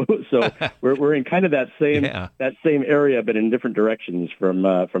 So we're in kind of that same area, but in different directions from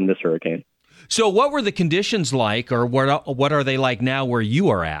this hurricane. So what were the conditions like, or what are they like now where you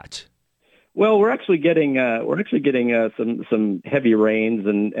are at? Well, we're actually getting some heavy rains,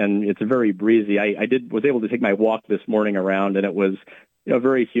 and it's very breezy. I was able to take my walk this morning around, and it was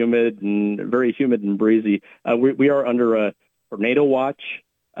very humid and breezy. We are under a tornado watch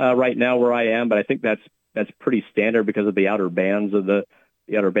right now where I am, but I think that's pretty standard because of the outer bands of the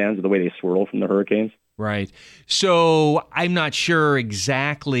outer bands of the way they swirl from the hurricanes. Right. So I'm not sure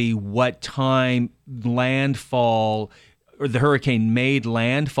exactly what time landfall or the hurricane made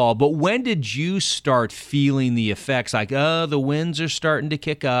landfall, but when did you start feeling the effects? Like, oh, the winds are starting to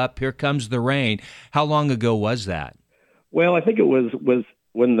kick up. Here comes the rain. How long ago was that? Well, I think it was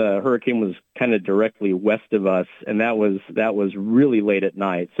when the hurricane was kind of directly west of us, and that was really late at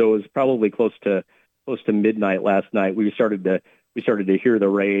night. So it was probably close to midnight last night. We started to hear the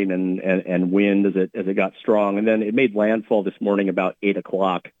rain and wind as it got strong, and then it made landfall this morning about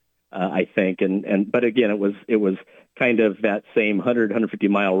 8:00, I think. But again, it was kind of that same 150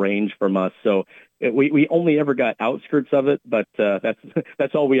 mile range from us. So we only ever got outskirts of it, but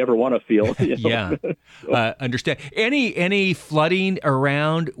that's all we ever want to feel. You know? Yeah, understand. Any flooding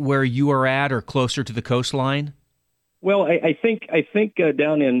around where you are at or closer to the coastline? Well, I think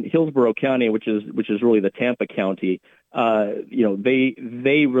down in Hillsborough County, which is really the Tampa County,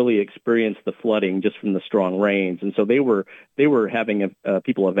 they really experienced the flooding just from the strong rains, and so they were having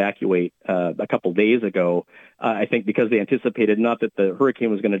people evacuate a couple days ago. I think because they anticipated not that the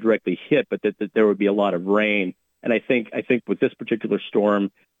hurricane was going to directly hit, but that there would be a lot of rain. And I think with this particular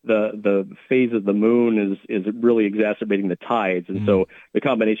storm, the phase of the moon is really exacerbating the tides, and so the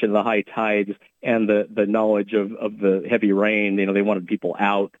combination of the high tides and the knowledge of the heavy rain, they wanted people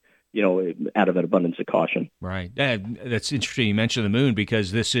out, out of an abundance of caution. Right. That's interesting. You mentioned the moon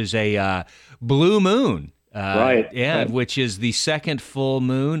because this is a blue moon. Right. Yeah, right. Which is the second full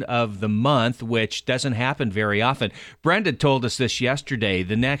moon of the month, which doesn't happen very often. Brenda told us this yesterday.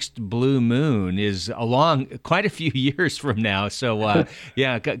 The next blue moon is along quite a few years from now. So,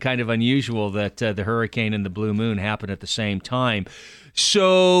 kind of unusual that the hurricane and the blue moon happen at the same time.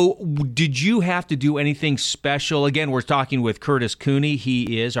 So did you have to do anything special? Again, we're talking with Curtis Cooney.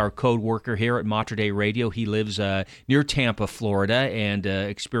 He is our code worker here at Mater Dei Radio. He lives near Tampa, Florida, and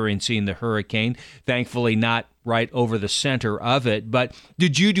experiencing the hurricane. Thankfully, not right over the center of it. But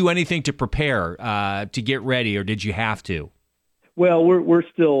did you do anything to prepare, to get ready, or did you have to? Well, we're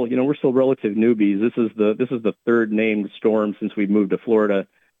still relative newbies. This is the third named storm since we moved to Florida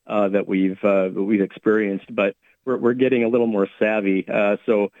that we've experienced, but we're getting a little more savvy.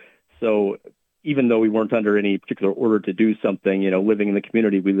 So even though we weren't under any particular order to do something, living in the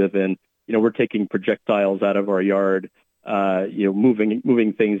community we live in, we're taking projectiles out of our yard,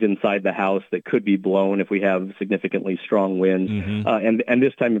 moving things inside the house that could be blown if we have significantly strong winds. Mm-hmm. And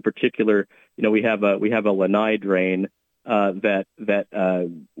this time in particular, we have a lanai drain that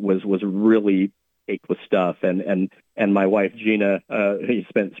was really ached with stuff, and my wife Gina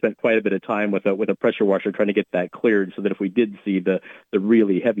spent quite a bit of time with a pressure washer trying to get that cleared, so that if we did see the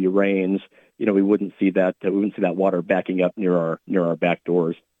really heavy rains, we wouldn't see that water backing up near our back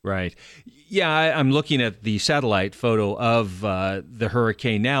doors. Right. Yeah, I'm looking at the satellite photo of the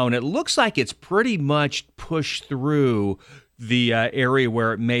hurricane now, and it looks like it's pretty much pushed through the area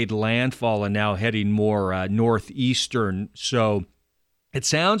where it made landfall and now heading more northeastern. So it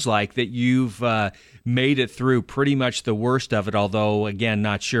sounds like that you've made it through pretty much the worst of it, although, again,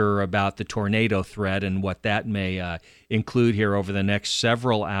 not sure about the tornado threat and what that may include here over the next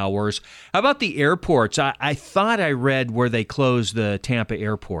several hours. How about the airports? I thought I read where they closed the Tampa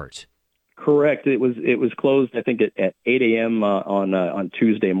airport. Correct. It was closed, I think, at 8 a.m. on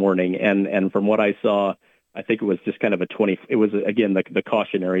Tuesday morning, and from what I saw, I think it was just kind of it was, again, the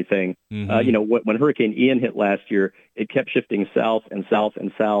cautionary thing. Mm-hmm. When Hurricane Ian hit last year, it kept shifting south and south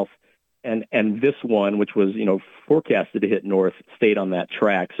and south. And this one, which was, forecasted to hit north, stayed on that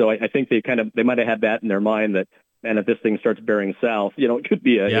track. So I think they might have had that in their mind that, man, if this thing starts bearing south, it could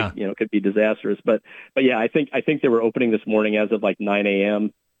be it could be disastrous. But yeah, I think they were opening this morning as of like 9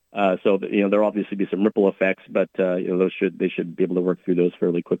 a.m. So there'll obviously be some ripple effects, but they should be able to work through those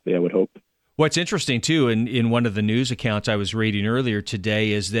fairly quickly, I would hope. What's interesting, too, in one of the news accounts I was reading earlier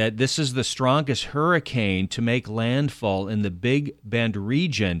today is that this is the strongest hurricane to make landfall in the Big Bend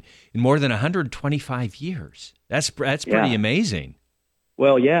region in more than 125 years. That's pretty amazing.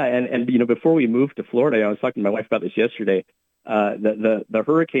 Well, yeah, and before we moved to Florida, I was talking to my wife about this yesterday. The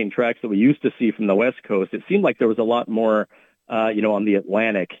hurricane tracks that we used to see from the West Coast, it seemed like there was a lot more on the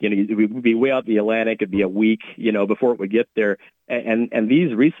Atlantic. We'd be way out the Atlantic. It'd be a week, before it would get there. And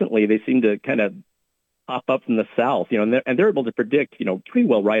these recently, they seem to kind of pop up from the south, and they're able to predict, pretty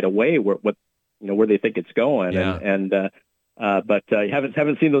well right away where they think it's going. Yeah. But I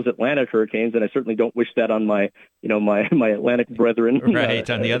haven't seen those Atlantic hurricanes, and I certainly don't wish that on my Atlantic brethren. Right,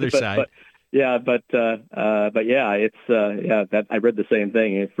 on the other side. But it's that I read the same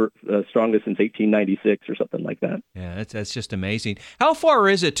thing. For strongest since 1896 or something like that. Yeah, that's just amazing. How far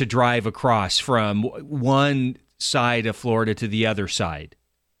is it to drive across from one side of Florida to the other side?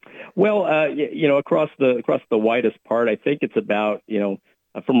 Well, across the widest part, I think it's about,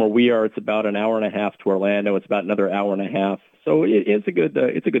 from where we are, it's about an hour and a half to Orlando. It's about another hour and a half. So it's a good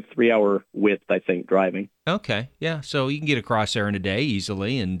 3-hour width, I think, driving. Okay, yeah. So you can get across there in a day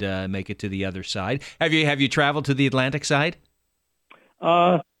easily and make it to the other side. Have you traveled to the Atlantic side?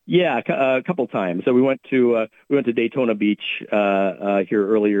 Yeah, a couple times. So we went to Daytona Beach here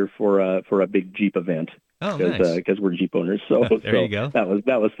earlier for a big Jeep event. Oh, nice. Because we're Jeep owners. So there you go. That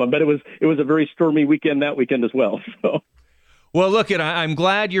was fun, but it was a very stormy weekend that weekend as well. So. Well, look, I'm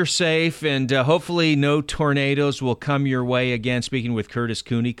glad you're safe, and hopefully no tornadoes will come your way again. Speaking with Curtis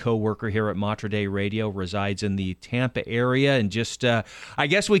Cooney, co-worker here at Mater Dei Radio, resides in the Tampa area, and just, I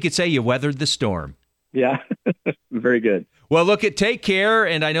guess we could say you weathered the storm. Yeah, very good. Well, look, take care,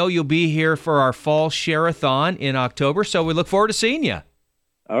 and I know you'll be here for our fall share-a-thon in October, so we look forward to seeing you.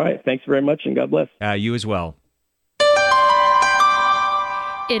 All right, thanks very much, and God bless. You as well.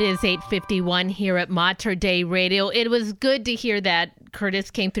 It is 8:51 here at Mater Dei Radio. It was good to hear that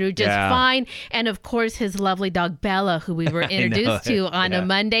Curtis came through just fine. And, of course, his lovely dog, Bella, who we were introduced to on a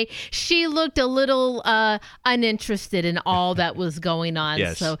Monday. She looked a little uninterested in all that was going on.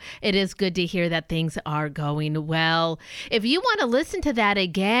 Yes. So it is good to hear that things are going well. If you want to listen to that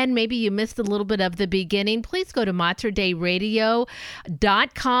again, maybe you missed a little bit of the beginning, please go to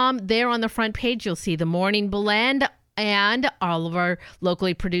materdeiradio.com. There on the front page, you'll see the Morning Blend. And all of our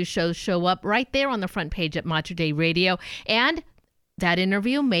locally produced shows show up right there on the front page at Mater Dei Radio. And that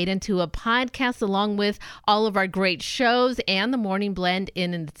interview made into a podcast along with all of our great shows and the Morning Blend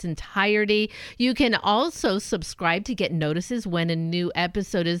in its entirety. You can also subscribe to get notices when a new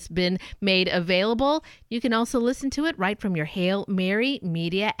episode has been made available. You can also listen to it right from your Hail Mary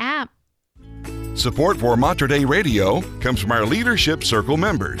Media app. Support for Mater Dei Radio comes from our Leadership Circle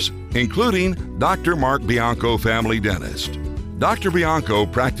members, including Dr. Mark Bianco, family dentist. Dr. Bianco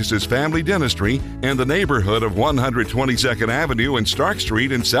practices family dentistry in the neighborhood of 122nd Avenue and Stark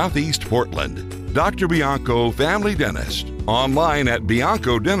Street in Southeast Portland. Dr. Bianco, family dentist, online at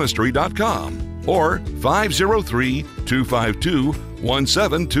biancodentistry.com or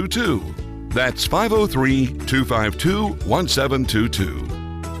 503-252-1722. That's 503-252-1722.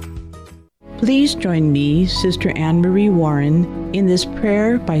 Please join me, Sister Anne Marie Warren, in this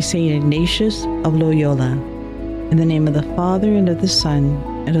prayer by St. Ignatius of Loyola. In the name of the Father, and of the Son,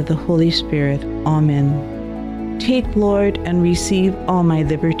 and of the Holy Spirit. Amen. Take, Lord, and receive all my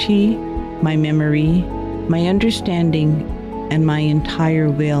liberty, my memory, my understanding, and my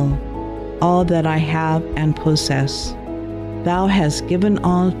entire will, all that I have and possess. Thou hast given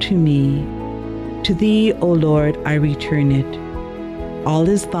all to me. To thee, O Lord, I return it. All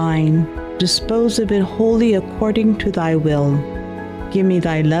is thine. Dispose of it wholly according to thy will. Give me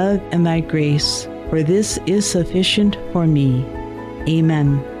thy love and thy grace, for this is sufficient for me.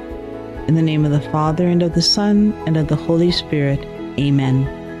 Amen. In the name of the Father, and of the Son, and of the Holy Spirit. Amen.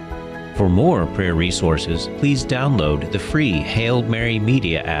 For more prayer resources, please download the free Hail Mary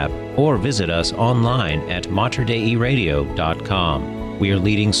Media app or visit us online at materdeiradio.com. We are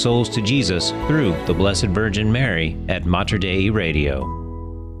leading souls to Jesus through the Blessed Virgin Mary at Mater Dei Radio.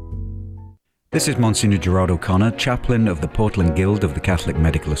 This is Monsignor Gerard O'Connor, chaplain of the Portland Guild of the Catholic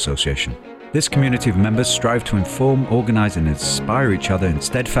Medical Association. This community of members strive to inform, organize, and inspire each other in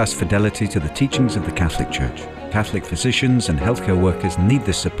steadfast fidelity to the teachings of the Catholic Church. Catholic physicians and healthcare workers need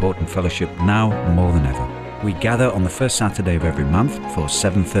this support and fellowship now more than ever. We gather on the first Saturday of every month for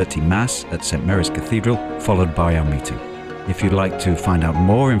 7:30 Mass at St. Mary's Cathedral, followed by our meeting. If you'd like to find out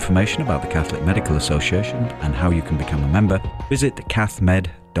more information about the Catholic Medical Association and how you can become a member, visit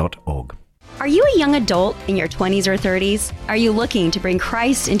cathmed.org. Are you a young adult in your 20s or 30s? Are you looking to bring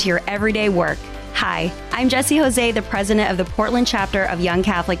Christ into your everyday work? Hi, I'm Jessie Jose, the president of the Portland chapter of Young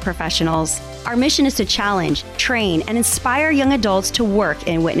Catholic Professionals. Our mission is to challenge, train, and inspire young adults to work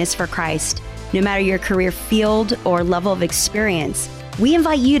and witness for Christ. No matter your career field or level of experience, we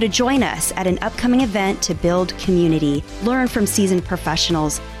invite you to join us at an upcoming event to build community, learn from seasoned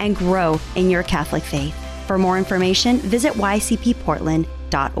professionals, and grow in your Catholic faith. For more information, visit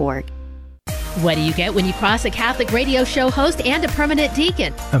ycpportland.org. What do you get when you cross a Catholic radio show host and a permanent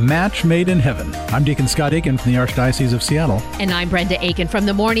deacon? A match made in heaven. I'm Deacon Scott Aiken from the Archdiocese of Seattle. And I'm Brenda Aiken from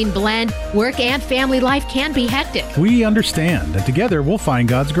the Morning Blend. Work and family life can be hectic. We understand, and together we'll find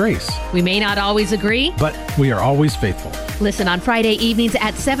God's grace. We may not always agree, but we are always faithful. Listen on Friday evenings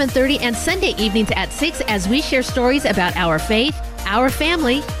at 7:30 and Sunday evenings at 6 as we share stories about our faith, our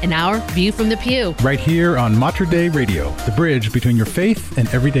family, and our view from the pew. Right here on Mater Dei Radio, the bridge between your faith and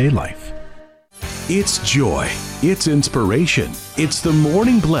everyday life. It's joy. It's inspiration. It's the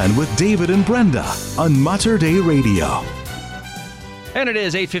Morning Blend with David and Brenda on Mater Dei Radio. And it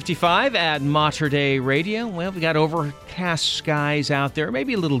is 8:55 at Mater Dei Radio. Well, we got overcast skies out there,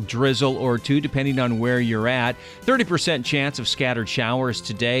 maybe a little drizzle or two, depending on where you're at. 30% chance of scattered showers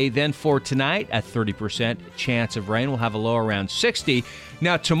today. Then for tonight, a 30% chance of rain. We'll have a low around 60.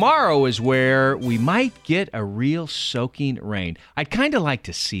 Now, tomorrow is where we might get a real soaking rain. I'd kind of like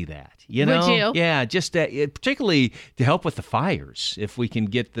to see that. You know? Would you? Yeah, just particularly to help with the fires. If we can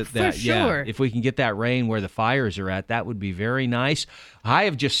get that, For sure. if we can get that rain where the fires are at, that would be very nice. High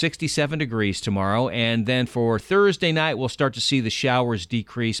of just 67 degrees tomorrow, and then for Thursday night, we'll start to see the showers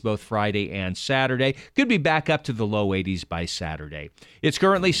decrease both Friday and Saturday. Could be back up to the low 80s by Saturday. It's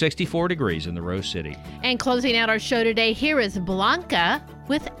currently 64 degrees in the Rose City. And closing out our show today, here is Blanca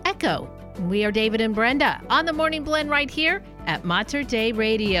with Echo. We are David and Brenda on the Morning Blend right here at Mater Dei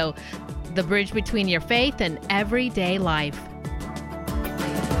Radio, the bridge between your faith and everyday life.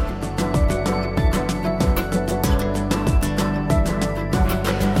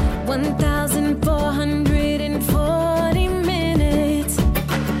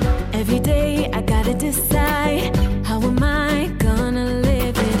 Every day I gotta decide, how am I gonna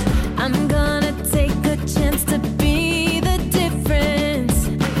live it? I'm gonna take a chance to be the difference.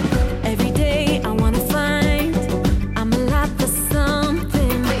 Every day I wanna find I'm alive for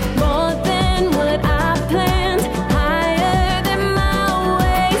something more than what I planned, higher than my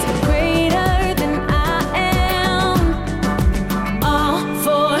ways, greater than I am. All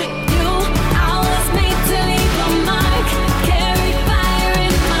for you, I was made to leave a mark, carry fire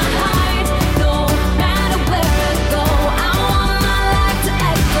in my heart. No matter where I go, I want my life to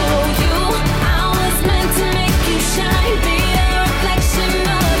echo you. I was meant to make you shine, be a reflection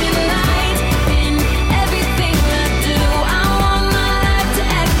of your light in everything I do. I want my life to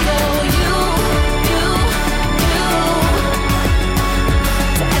echo you, to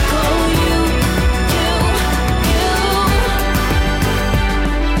echo you,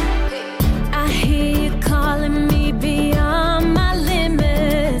 I hear you calling me beyond my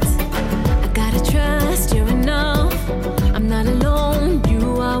limits. I gotta trust you're enough. I'm not alone,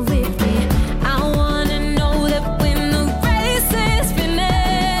 you are with me. I wanna know that when the race is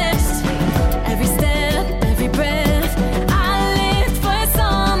finished, every step, every breath, I live for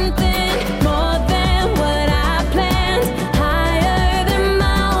something more than what I planned, higher than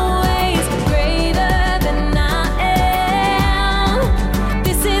my ways, greater than I am.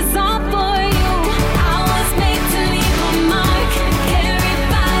 This is all for you. I was made to leave a mark, carry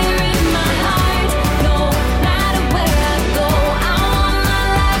fire in my heart. No matter where I go, I want my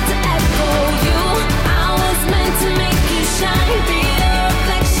life to echo you. I was meant to make you shine, be a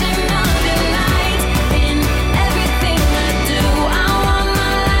reflection of your light in everything I do. I want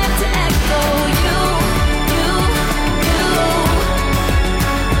my life to echo you, to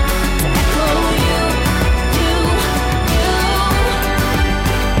echo you.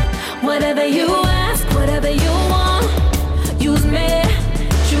 Whatever you ask, whatever you want, use me,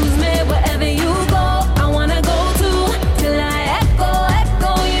 choose me, wherever you go. I wanna go to till I echo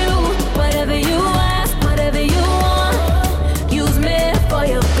you. Whatever you ask, whatever you want, use me for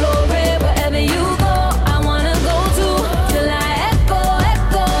your glory. Wherever you go, I wanna go to till I echo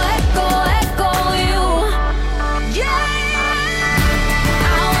you.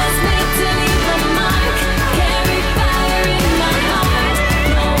 I was made to leave a mark, carry fire in my heart.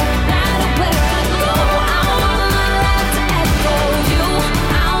 No matter where I go, I want my life to echo you.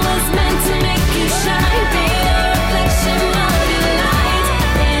 I was meant to make you shine, be a reflection of your light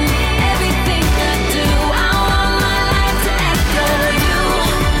in everything I do. I want my life to echo you,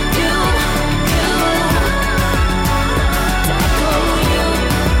 to echo you.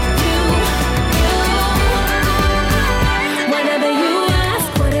 Whatever you ask,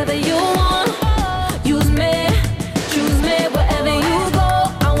 whatever you want, use me, choose me, wherever you go.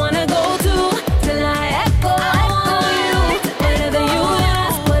 I wanna go to till I echo you. Whatever you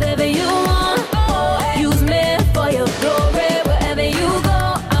ask, whatever you want, use me for your glory. Wherever you go,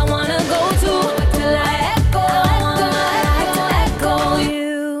 I wanna go to till I echo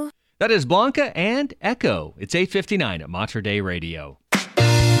you. That is Blanca and Echo. It's 8:59 at Mater Dei Radio.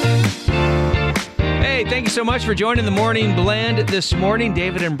 Hey, thank you so much for joining the Morning Blend this morning.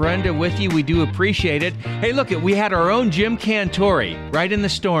 David and Brenda with you. We do appreciate it. Hey, look, we had our own Jim Cantori right in the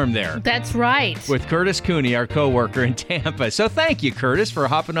storm there. That's right. With Curtis Cooney, our coworker in Tampa. So thank you, Curtis, for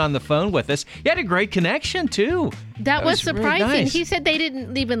hopping on the phone with us. You had a great connection, too. That was surprising. Really nice. He said they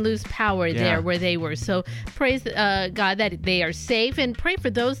didn't even lose power there where they were. So praise God that they are safe, and pray for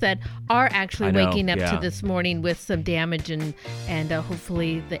those that are actually waking up to this morning with some damage and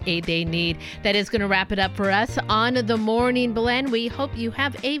hopefully the aid they need. That is going to wrap it up for us on the Morning Blend. We hope you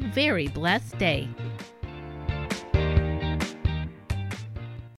have a very blessed day.